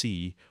could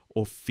see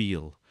or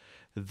feel.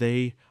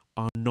 They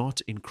are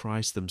not in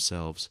Christ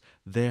themselves.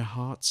 Their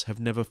hearts have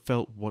never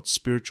felt what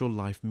spiritual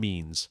life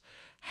means.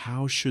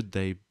 How should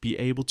they be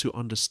able to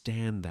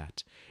understand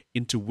that,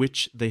 into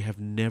which they have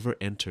never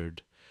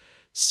entered?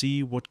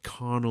 See what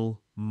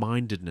carnal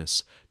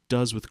mindedness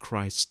does with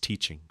Christ's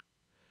teaching.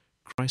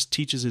 Christ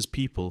teaches his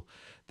people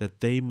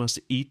that they must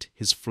eat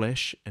his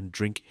flesh and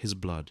drink his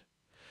blood.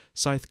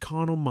 Saith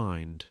carnal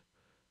mind,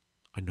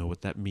 I know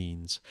what that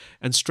means.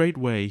 And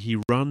straightway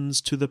he runs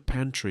to the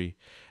pantry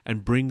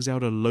and brings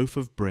out a loaf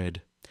of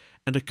bread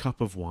and a cup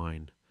of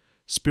wine.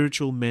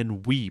 Spiritual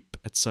men weep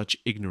at such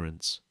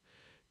ignorance.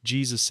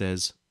 Jesus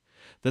says,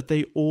 that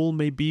they all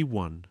may be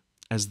one,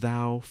 as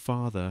thou,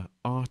 Father,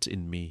 art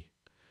in me.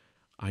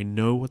 I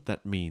know what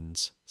that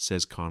means,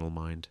 says carnal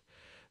mind.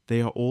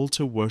 They are all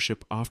to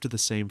worship after the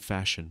same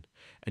fashion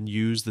and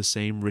use the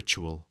same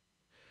ritual.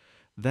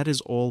 That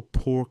is all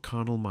poor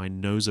carnal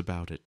mind knows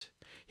about it.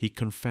 He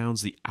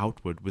confounds the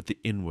outward with the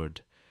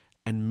inward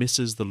and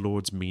misses the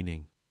Lord's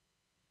meaning.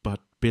 But,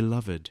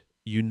 beloved,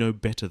 you know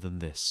better than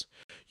this.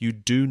 You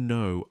do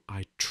know,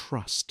 I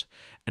trust,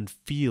 and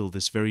feel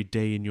this very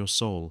day in your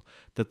soul,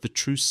 that the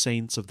true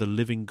saints of the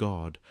living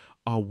God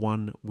are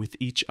one with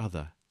each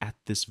other at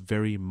this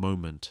very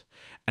moment,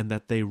 and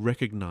that they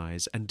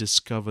recognize and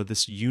discover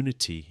this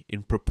unity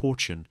in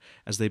proportion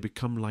as they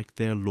become like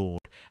their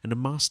Lord and a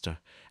Master,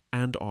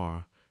 and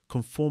are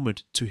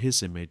conformed to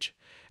his image,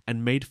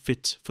 and made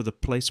fit for the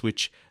place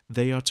which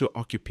they are to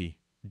occupy,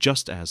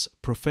 just as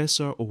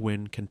Professor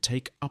Owen can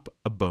take up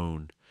a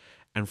bone,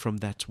 and from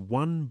that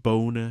one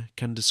bone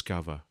can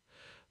discover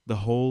the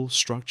whole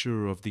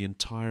structure of the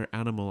entire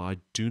animal. I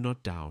do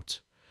not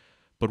doubt,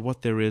 but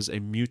what there is a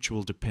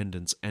mutual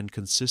dependence and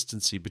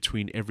consistency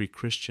between every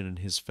Christian and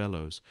his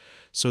fellows,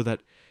 so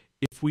that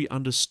if we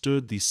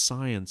understood the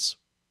science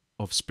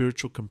of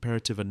spiritual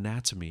comparative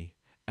anatomy,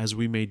 as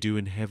we may do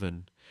in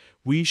heaven,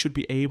 we should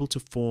be able to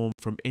form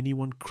from any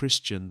one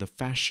Christian the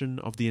fashion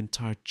of the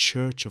entire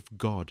Church of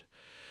God,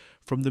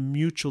 from the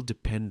mutual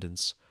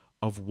dependence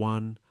of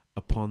one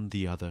upon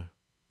the other.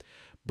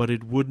 But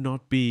it would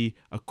not be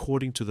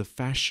according to the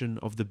fashion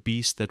of the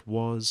beast that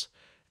was,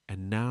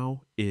 and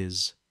now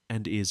is,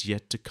 and is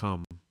yet to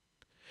come,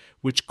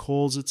 which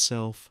calls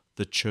itself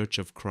the Church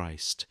of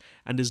Christ,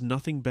 and is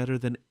nothing better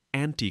than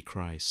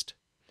Antichrist.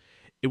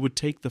 It would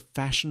take the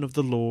fashion of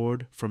the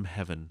Lord from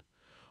heaven,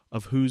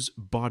 of whose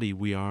body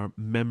we are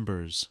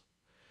members.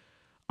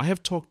 I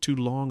have talked too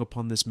long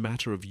upon this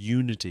matter of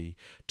unity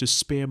to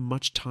spare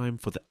much time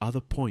for the other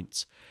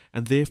points,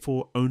 and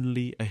therefore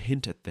only a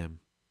hint at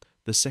them.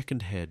 The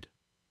second head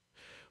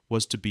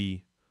was to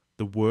be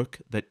the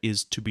work that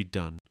is to be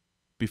done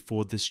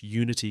before this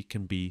unity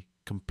can be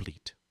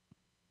complete.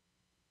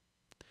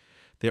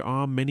 There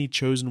are many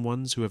chosen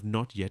ones who have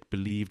not yet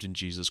believed in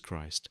Jesus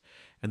Christ,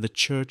 and the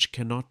church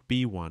cannot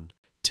be one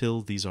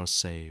till these are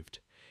saved.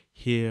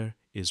 Here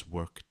is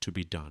work to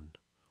be done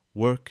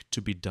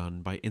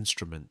by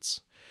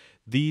instruments.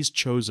 These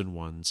chosen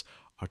ones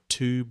are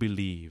to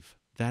believe.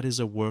 That is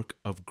a work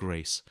of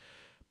grace,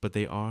 but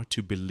they are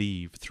to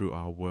believe through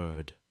our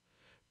word.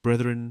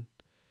 Brethren,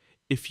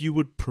 if you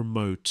would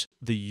promote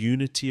the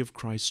unity of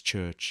Christ's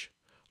church,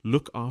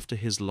 look after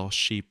his lost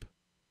sheep,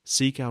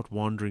 seek out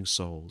wandering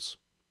souls.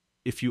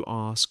 If you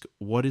ask,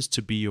 what is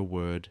to be your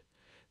word?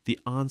 The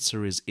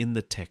answer is in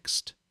the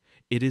text.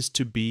 It is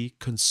to be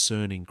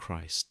concerning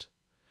Christ.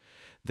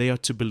 They are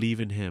to believe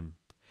in him.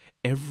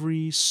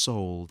 Every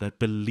soul that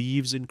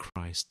believes in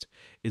Christ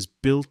is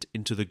built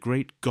into the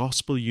great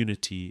gospel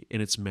unity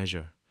in its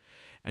measure,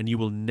 and you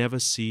will never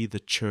see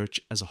the church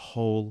as a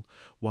whole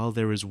while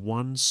there is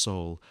one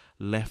soul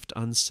left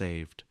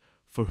unsaved,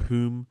 for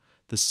whom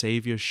the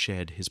Saviour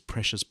shed his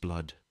precious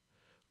blood.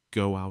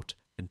 Go out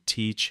and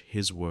teach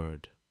his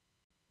word.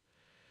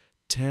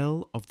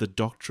 Tell of the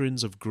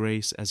doctrines of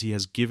grace as he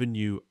has given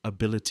you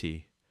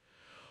ability.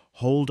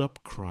 Hold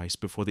up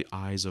Christ before the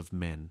eyes of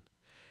men,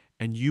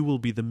 and you will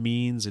be the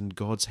means in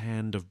God's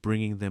hand of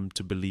bringing them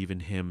to believe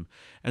in him,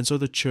 and so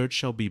the church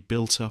shall be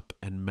built up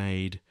and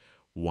made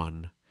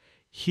one.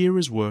 Here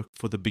is work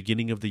for the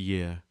beginning of the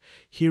year.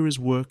 Here is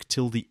work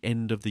till the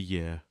end of the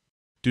year.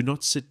 Do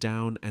not sit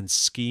down and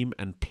scheme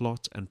and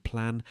plot and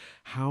plan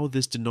how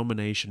this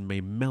denomination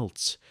may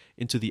melt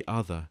into the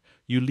other.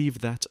 You leave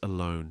that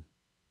alone.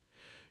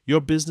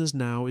 Your business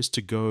now is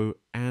to go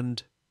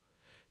and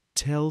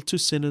tell to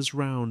sinners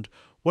round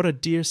what a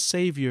dear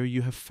Saviour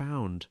you have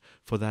found,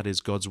 for that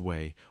is God's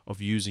way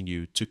of using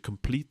you to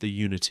complete the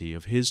unity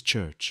of his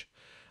church.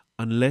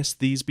 Unless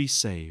these be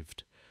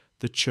saved,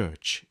 the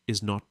church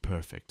is not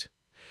perfect.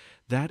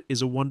 That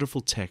is a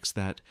wonderful text,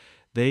 that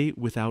they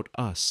without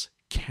us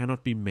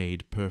cannot be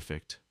made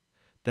perfect.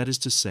 That is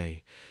to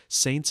say,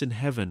 saints in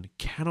heaven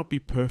cannot be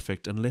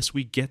perfect unless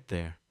we get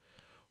there.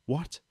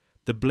 What?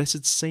 The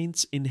blessed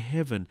saints in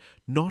heaven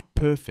not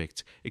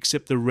perfect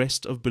except the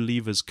rest of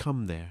believers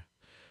come there.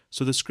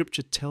 So the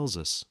scripture tells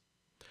us,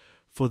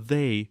 for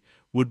they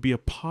would be a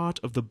part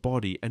of the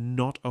body and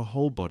not a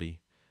whole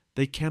body.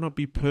 They cannot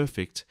be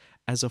perfect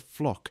as a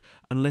flock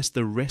unless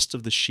the rest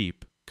of the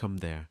sheep come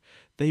there.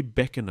 They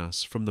beckon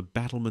us from the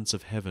battlements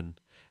of heaven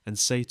and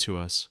say to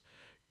us,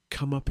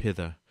 come up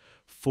hither,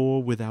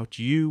 for without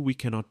you we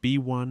cannot be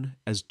one,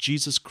 as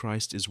Jesus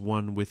Christ is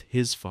one with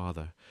his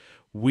Father.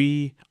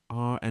 We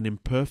are an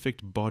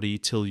imperfect body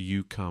till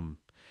you come.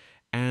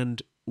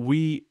 And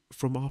we,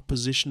 from our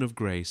position of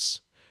grace,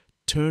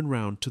 turn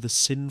round to the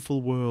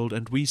sinful world,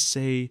 and we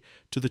say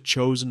to the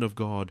chosen of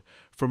God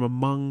from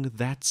among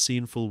that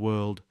sinful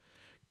world,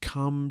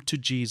 come to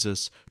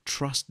Jesus,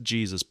 trust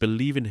Jesus,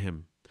 believe in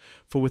him.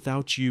 For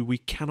without you we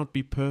cannot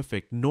be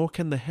perfect, nor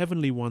can the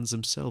heavenly ones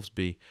themselves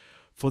be.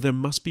 For there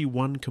must be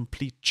one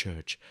complete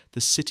church,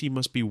 the city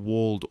must be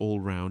walled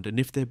all round, and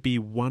if there be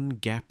one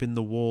gap in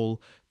the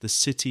wall, the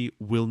city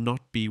will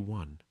not be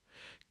one.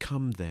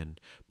 Come then,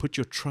 put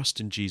your trust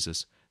in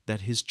Jesus,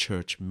 that his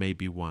church may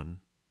be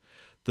one.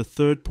 The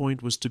third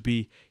point was to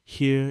be,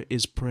 here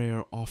is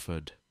prayer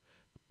offered.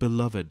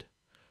 Beloved,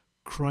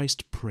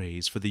 Christ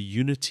prays for the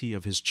unity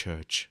of his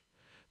church,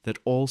 that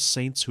all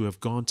saints who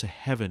have gone to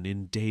heaven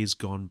in days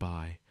gone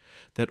by,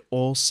 that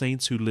all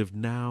saints who live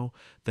now,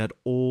 that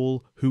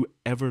all who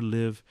ever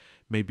live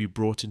may be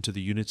brought into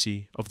the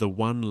unity of the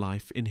one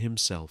life in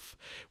himself.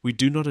 We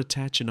do not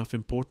attach enough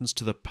importance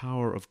to the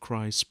power of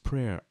Christ's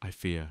prayer, I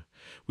fear.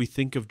 We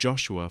think of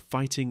Joshua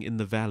fighting in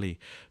the valley,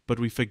 but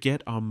we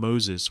forget our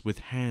Moses with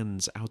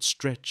hands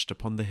outstretched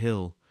upon the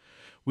hill.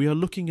 We are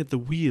looking at the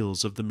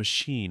wheels of the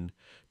machine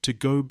to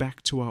go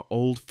back to our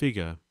old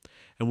figure,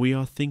 and we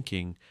are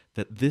thinking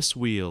that this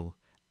wheel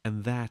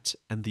and that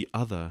and the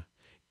other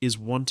is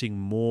wanting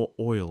more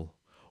oil,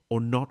 or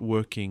not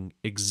working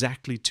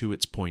exactly to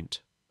its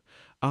point.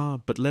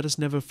 But let us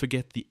never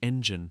forget the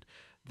engine,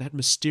 that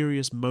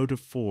mysterious motive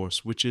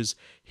force which is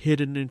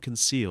hidden and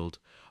concealed,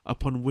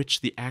 upon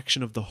which the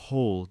action of the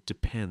whole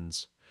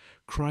depends.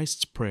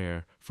 Christ's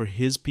prayer for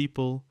his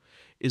people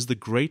is the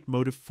great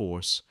motive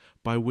force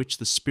by which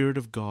the Spirit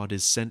of God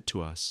is sent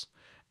to us,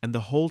 and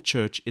the whole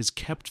church is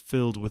kept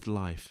filled with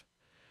life.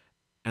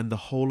 And the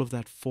whole of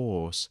that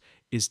force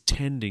is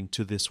tending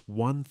to this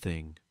one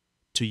thing,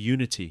 to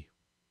unity.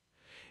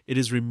 It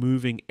is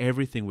removing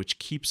everything which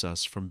keeps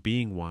us from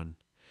being one.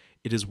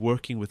 It is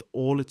working with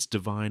all its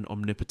divine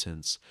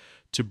omnipotence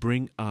to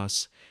bring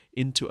us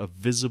into a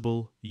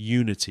visible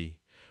unity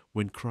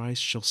when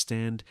Christ shall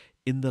stand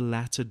in the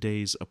latter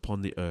days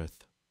upon the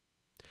earth.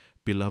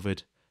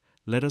 Beloved,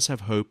 let us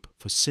have hope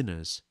for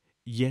sinners,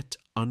 yet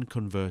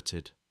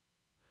unconverted.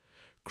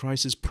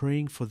 Christ is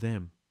praying for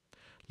them.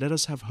 Let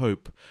us have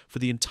hope for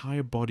the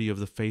entire body of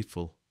the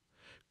faithful.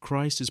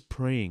 Christ is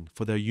praying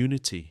for their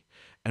unity,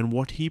 and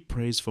what he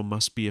prays for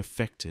must be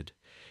effected.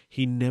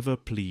 He never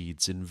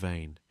pleads in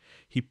vain.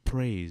 He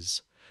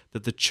prays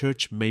that the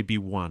church may be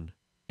one,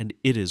 and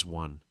it is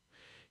one.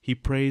 He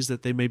prays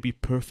that they may be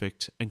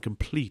perfect and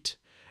complete,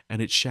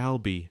 and it shall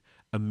be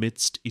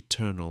amidst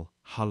eternal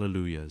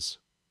hallelujahs.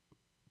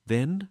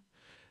 Then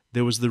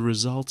there was the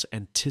result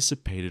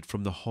anticipated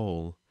from the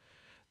whole,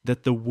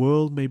 that the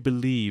world may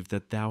believe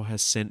that thou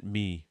hast sent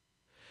me.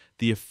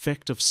 The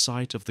effect of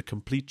sight of the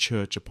complete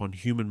church upon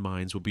human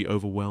minds will be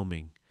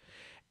overwhelming.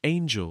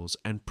 Angels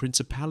and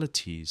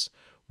principalities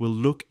will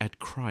look at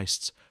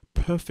Christ's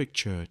perfect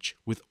church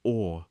with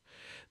awe.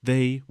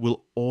 They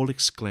will all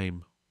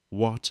exclaim,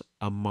 what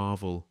a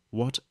marvel,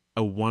 what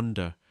a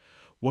wonder,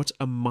 what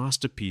a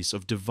masterpiece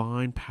of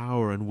divine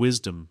power and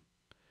wisdom.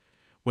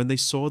 When they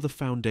saw the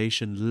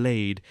foundation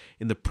laid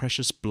in the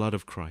precious blood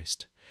of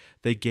Christ,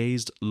 they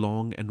gazed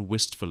long and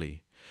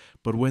wistfully.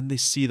 But when they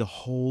see the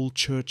whole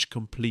church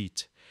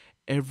complete,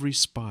 every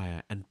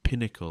spire and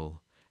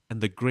pinnacle,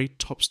 and the great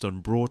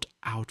topstone brought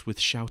out with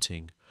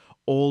shouting,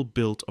 all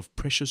built of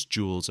precious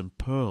jewels and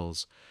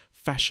pearls,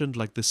 fashioned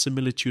like the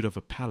similitude of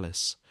a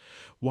palace,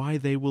 why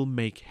they will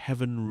make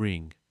heaven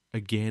ring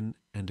again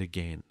and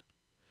again.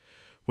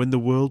 When the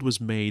world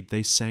was made,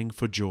 they sang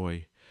for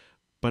joy.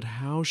 But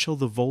how shall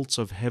the vaults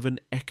of heaven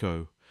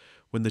echo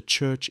when the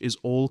church is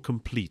all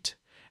complete,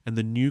 and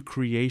the new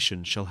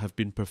creation shall have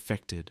been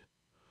perfected?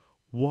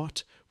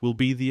 What will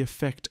be the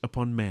effect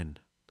upon men?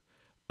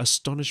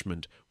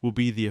 Astonishment will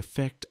be the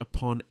effect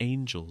upon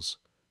angels.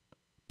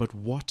 But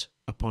what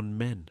upon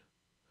men?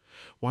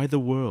 Why, the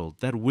world,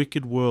 that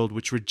wicked world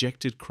which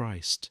rejected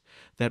Christ,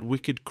 that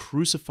wicked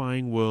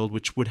crucifying world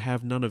which would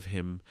have none of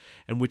him,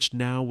 and which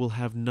now will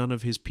have none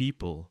of his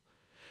people,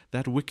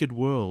 that wicked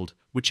world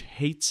which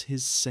hates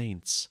his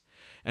saints,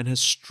 and has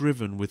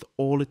striven with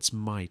all its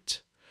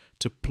might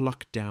to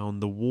pluck down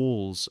the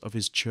walls of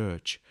his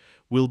church,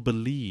 will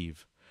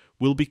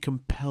be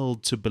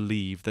compelled to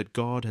believe that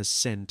God has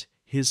sent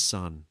his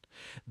Son,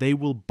 They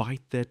will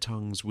bite their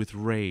tongues with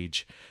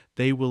rage.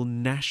 They will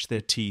gnash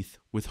their teeth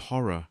with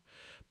horror.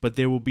 But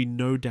there will be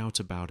no doubt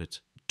about it.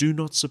 Do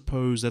not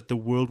suppose that the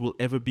world will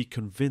ever be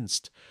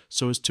convinced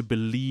so as to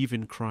believe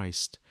in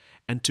Christ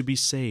and to be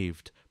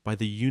saved by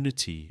the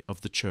unity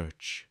of the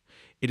church.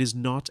 It is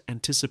not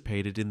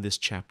anticipated in this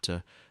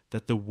chapter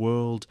that the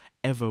world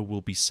ever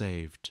will be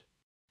saved.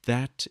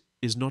 That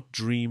is not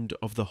dreamed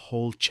of the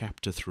whole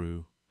chapter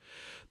through.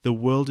 The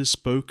world is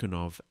spoken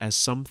of as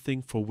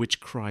something for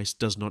which Christ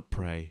does not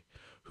pray,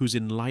 whose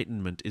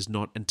enlightenment is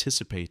not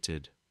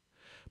anticipated.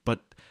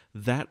 But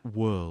that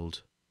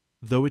world,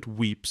 though it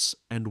weeps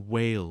and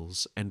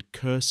wails and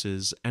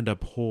curses and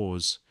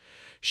abhors,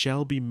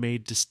 shall be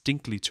made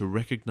distinctly to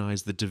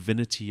recognize the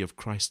divinity of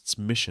Christ's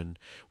mission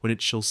when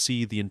it shall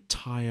see the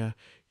entire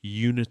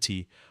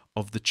unity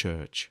of the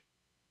church.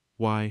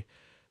 Why,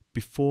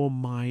 before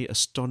my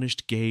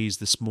astonished gaze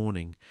this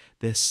morning,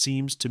 there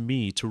seems to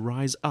me to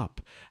rise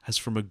up, as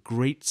from a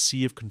great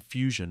sea of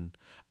confusion,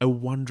 a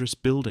wondrous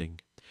building.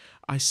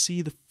 I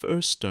see the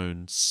first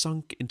stone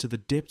sunk into the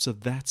depths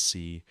of that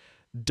sea,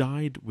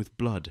 dyed with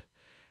blood,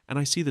 and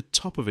I see the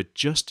top of it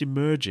just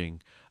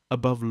emerging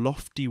above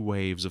lofty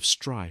waves of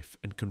strife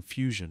and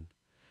confusion.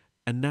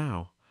 And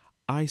now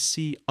I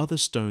see other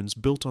stones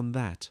built on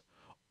that,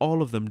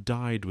 all of them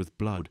dyed with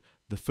blood,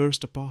 the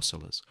first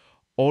apostles,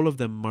 all of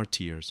them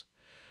martyrs.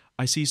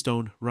 I see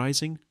stone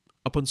rising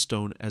upon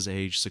stone as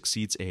age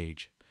succeeds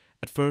age.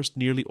 At first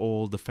nearly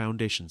all the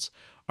foundations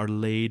are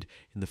laid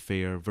in the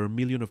fair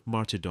vermilion of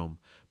martyrdom,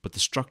 but the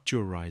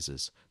structure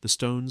rises. The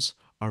stones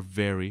are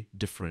very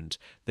different.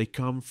 They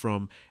come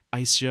from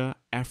Asia,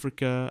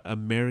 Africa,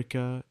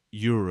 America,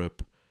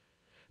 Europe.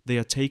 They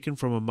are taken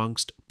from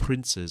amongst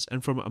princes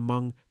and from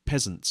among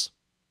peasants.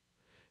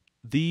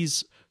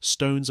 These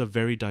stones are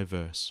very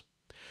diverse.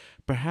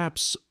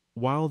 Perhaps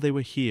while they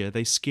were here,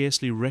 they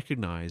scarcely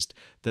recognized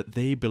that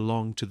they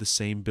belonged to the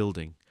same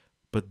building,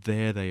 but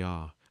there they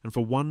are. And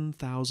for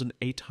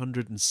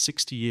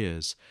 1,860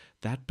 years,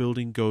 that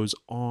building goes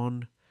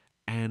on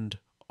and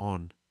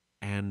on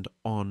and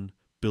on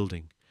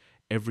building,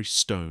 every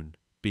stone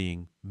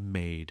being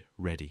made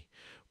ready.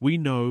 We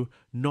know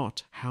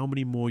not how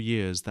many more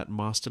years that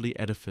masterly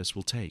edifice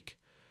will take,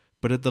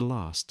 but at the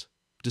last,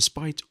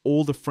 despite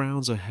all the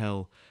frowns of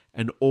hell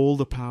and all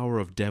the power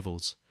of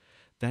devils,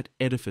 that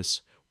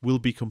edifice will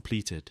be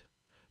completed,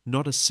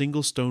 not a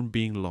single stone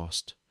being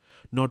lost,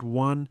 not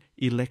one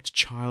elect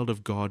child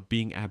of God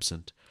being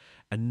absent,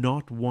 and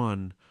not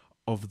one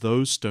of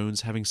those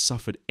stones having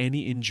suffered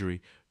any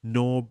injury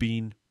nor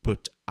been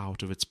put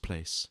out of its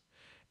place.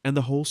 And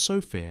the whole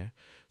so fair,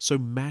 so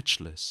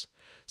matchless,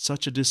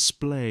 such a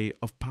display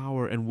of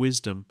power and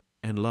wisdom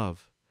and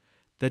love,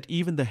 that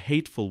even the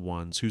hateful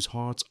ones whose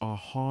hearts are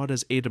hard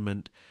as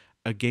adamant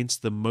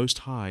against the Most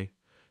High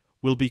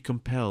will be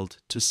compelled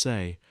to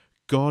say,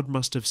 God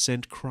must have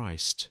sent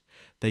Christ.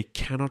 They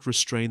cannot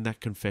restrain that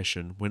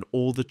confession when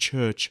all the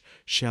church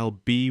shall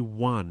be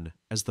one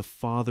as the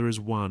Father is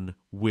one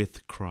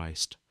with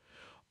Christ.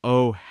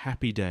 O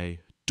happy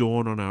day,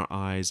 dawn on our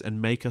eyes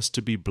and make us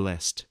to be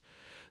blessed.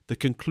 The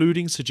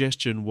concluding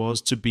suggestion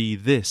was to be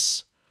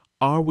this: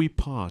 are we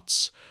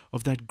parts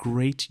of that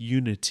great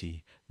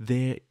unity?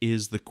 There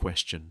is the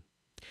question.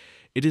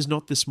 It is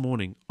not this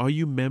morning, are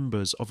you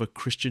members of a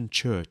Christian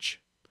church?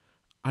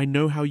 I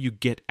know how you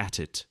get at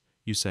it.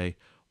 You say,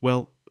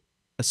 well,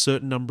 a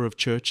certain number of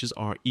churches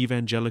are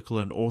evangelical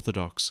and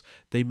orthodox.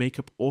 They make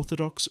up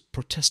orthodox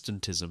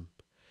Protestantism.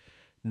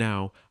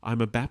 Now, I'm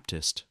a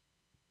Baptist.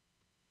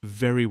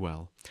 Very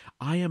well.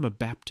 I am a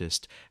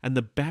Baptist, and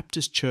the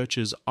Baptist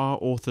churches are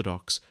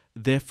orthodox.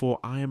 Therefore,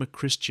 I am a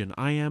Christian.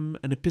 I am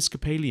an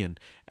Episcopalian.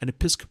 An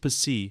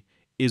episcopacy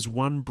is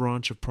one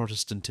branch of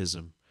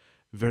Protestantism.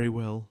 Very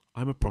well,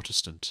 I'm a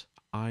Protestant.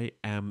 I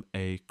am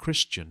a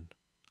Christian.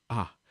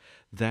 Ah,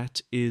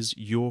 that is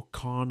your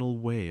carnal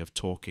way of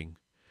talking.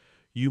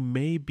 You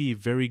may be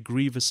very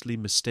grievously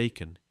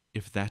mistaken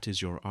if that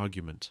is your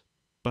argument.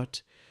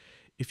 But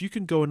if you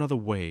can go another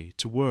way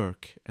to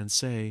work and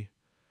say,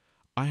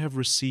 I have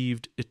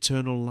received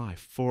eternal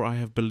life, for I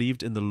have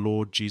believed in the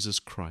Lord Jesus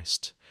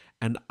Christ,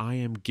 and I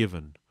am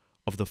given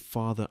of the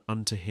Father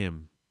unto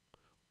him.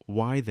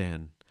 Why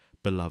then,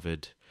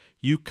 beloved,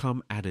 you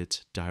come at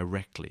it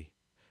directly.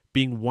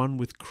 Being one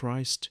with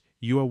Christ,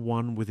 you are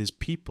one with his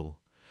people.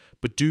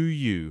 But do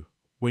you,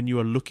 when you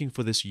are looking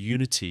for this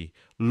unity,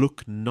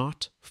 look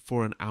not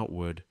for an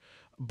outward,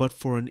 but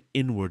for an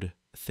inward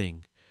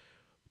thing.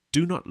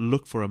 Do not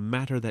look for a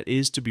matter that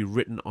is to be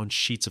written on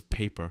sheets of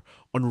paper,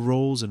 on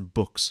rolls and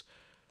books,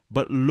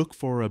 but look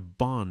for a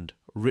bond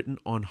written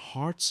on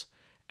hearts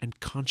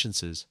and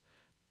consciences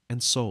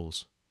and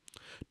souls.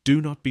 Do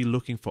not be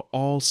looking for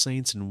all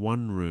saints in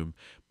one room,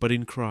 but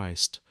in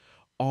Christ,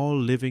 all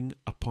living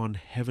upon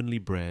heavenly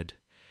bread,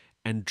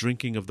 and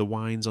drinking of the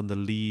wines on the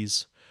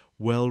lees,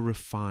 well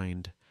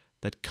refined,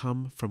 that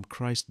come from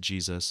Christ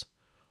Jesus.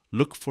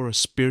 Look for a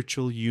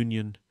spiritual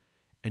union,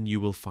 and you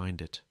will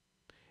find it.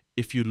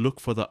 If you look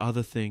for the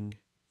other thing,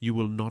 you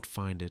will not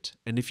find it.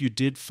 And if you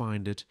did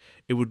find it,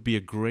 it would be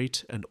a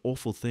great and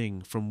awful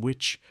thing from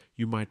which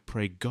you might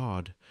pray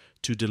God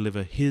to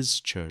deliver His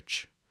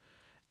church.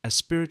 As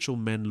spiritual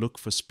men look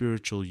for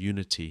spiritual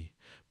unity,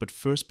 but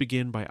first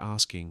begin by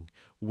asking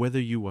whether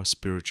you are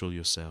spiritual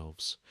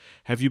yourselves.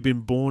 Have you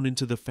been born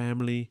into the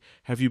family?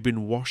 Have you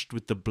been washed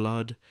with the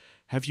blood?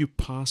 Have you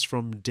passed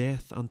from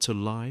death unto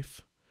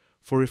life?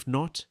 For if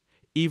not,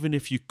 even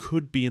if you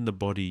could be in the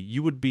body,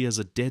 you would be as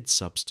a dead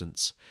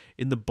substance,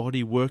 in the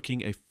body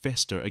working a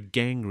fester, a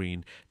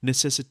gangrene,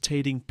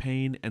 necessitating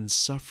pain and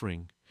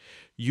suffering.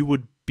 You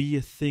would be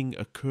a thing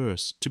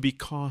accursed, to be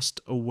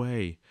cast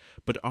away.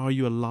 But are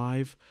you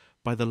alive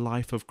by the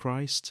life of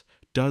Christ?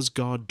 Does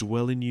God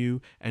dwell in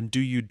you, and do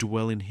you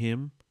dwell in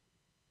Him?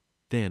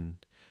 Then,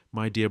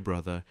 my dear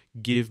brother,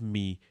 give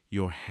me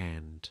your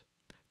hand.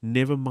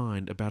 Never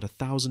mind about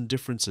 1,000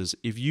 differences.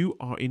 If you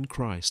are in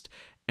Christ,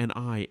 and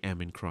I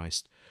am in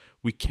Christ,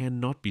 we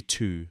cannot be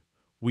two,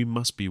 we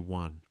must be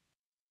one.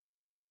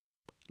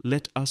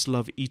 Let us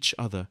love each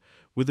other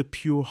with a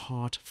pure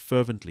heart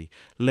fervently.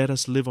 Let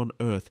us live on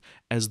earth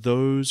as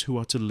those who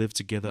are to live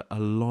together a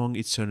long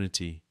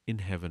eternity in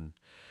heaven.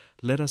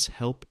 Let us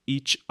help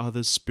each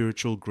other's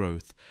spiritual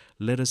growth.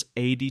 Let us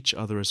aid each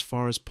other as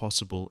far as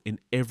possible in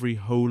every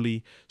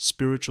holy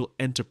spiritual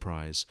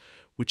enterprise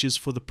which is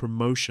for the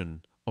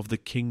promotion of the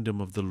kingdom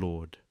of the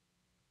Lord.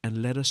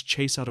 And let us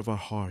chase out of our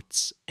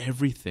hearts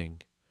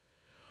everything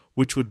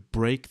which would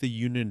break the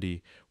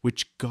unity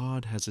which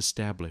God has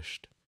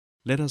established.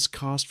 Let us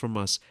cast from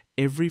us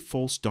every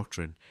false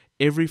doctrine,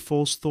 every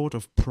false thought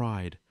of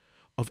pride,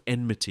 of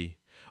enmity,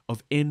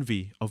 of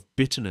envy, of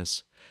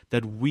bitterness,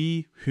 that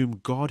we whom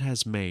God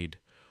has made,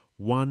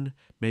 one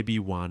may be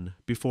one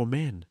before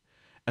men,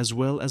 as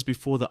well as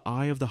before the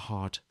eye of the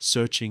heart,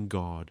 searching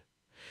God.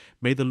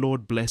 May the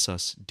Lord bless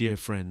us, dear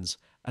friends,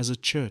 as a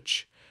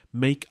church,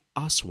 make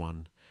us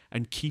one,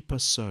 and keep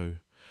us so,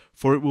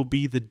 for it will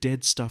be the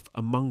dead stuff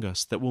among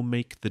us that will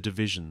make the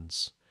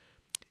divisions.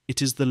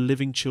 It is the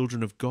living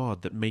children of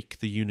God that make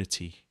the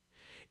unity.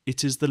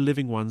 It is the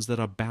living ones that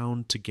are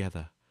bound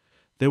together.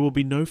 There will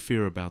be no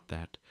fear about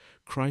that.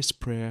 Christ's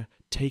prayer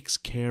takes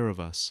care of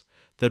us,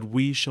 that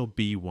we shall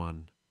be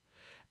one.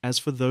 As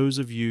for those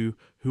of you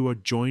who are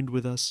joined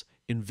with us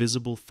in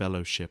visible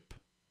fellowship,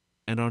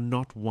 and are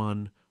not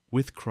one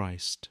with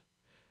Christ,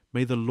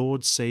 may the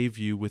Lord save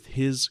you with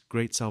His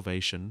great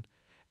salvation,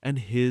 and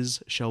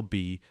His shall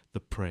be the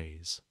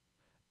praise.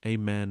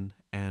 Amen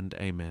and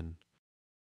amen.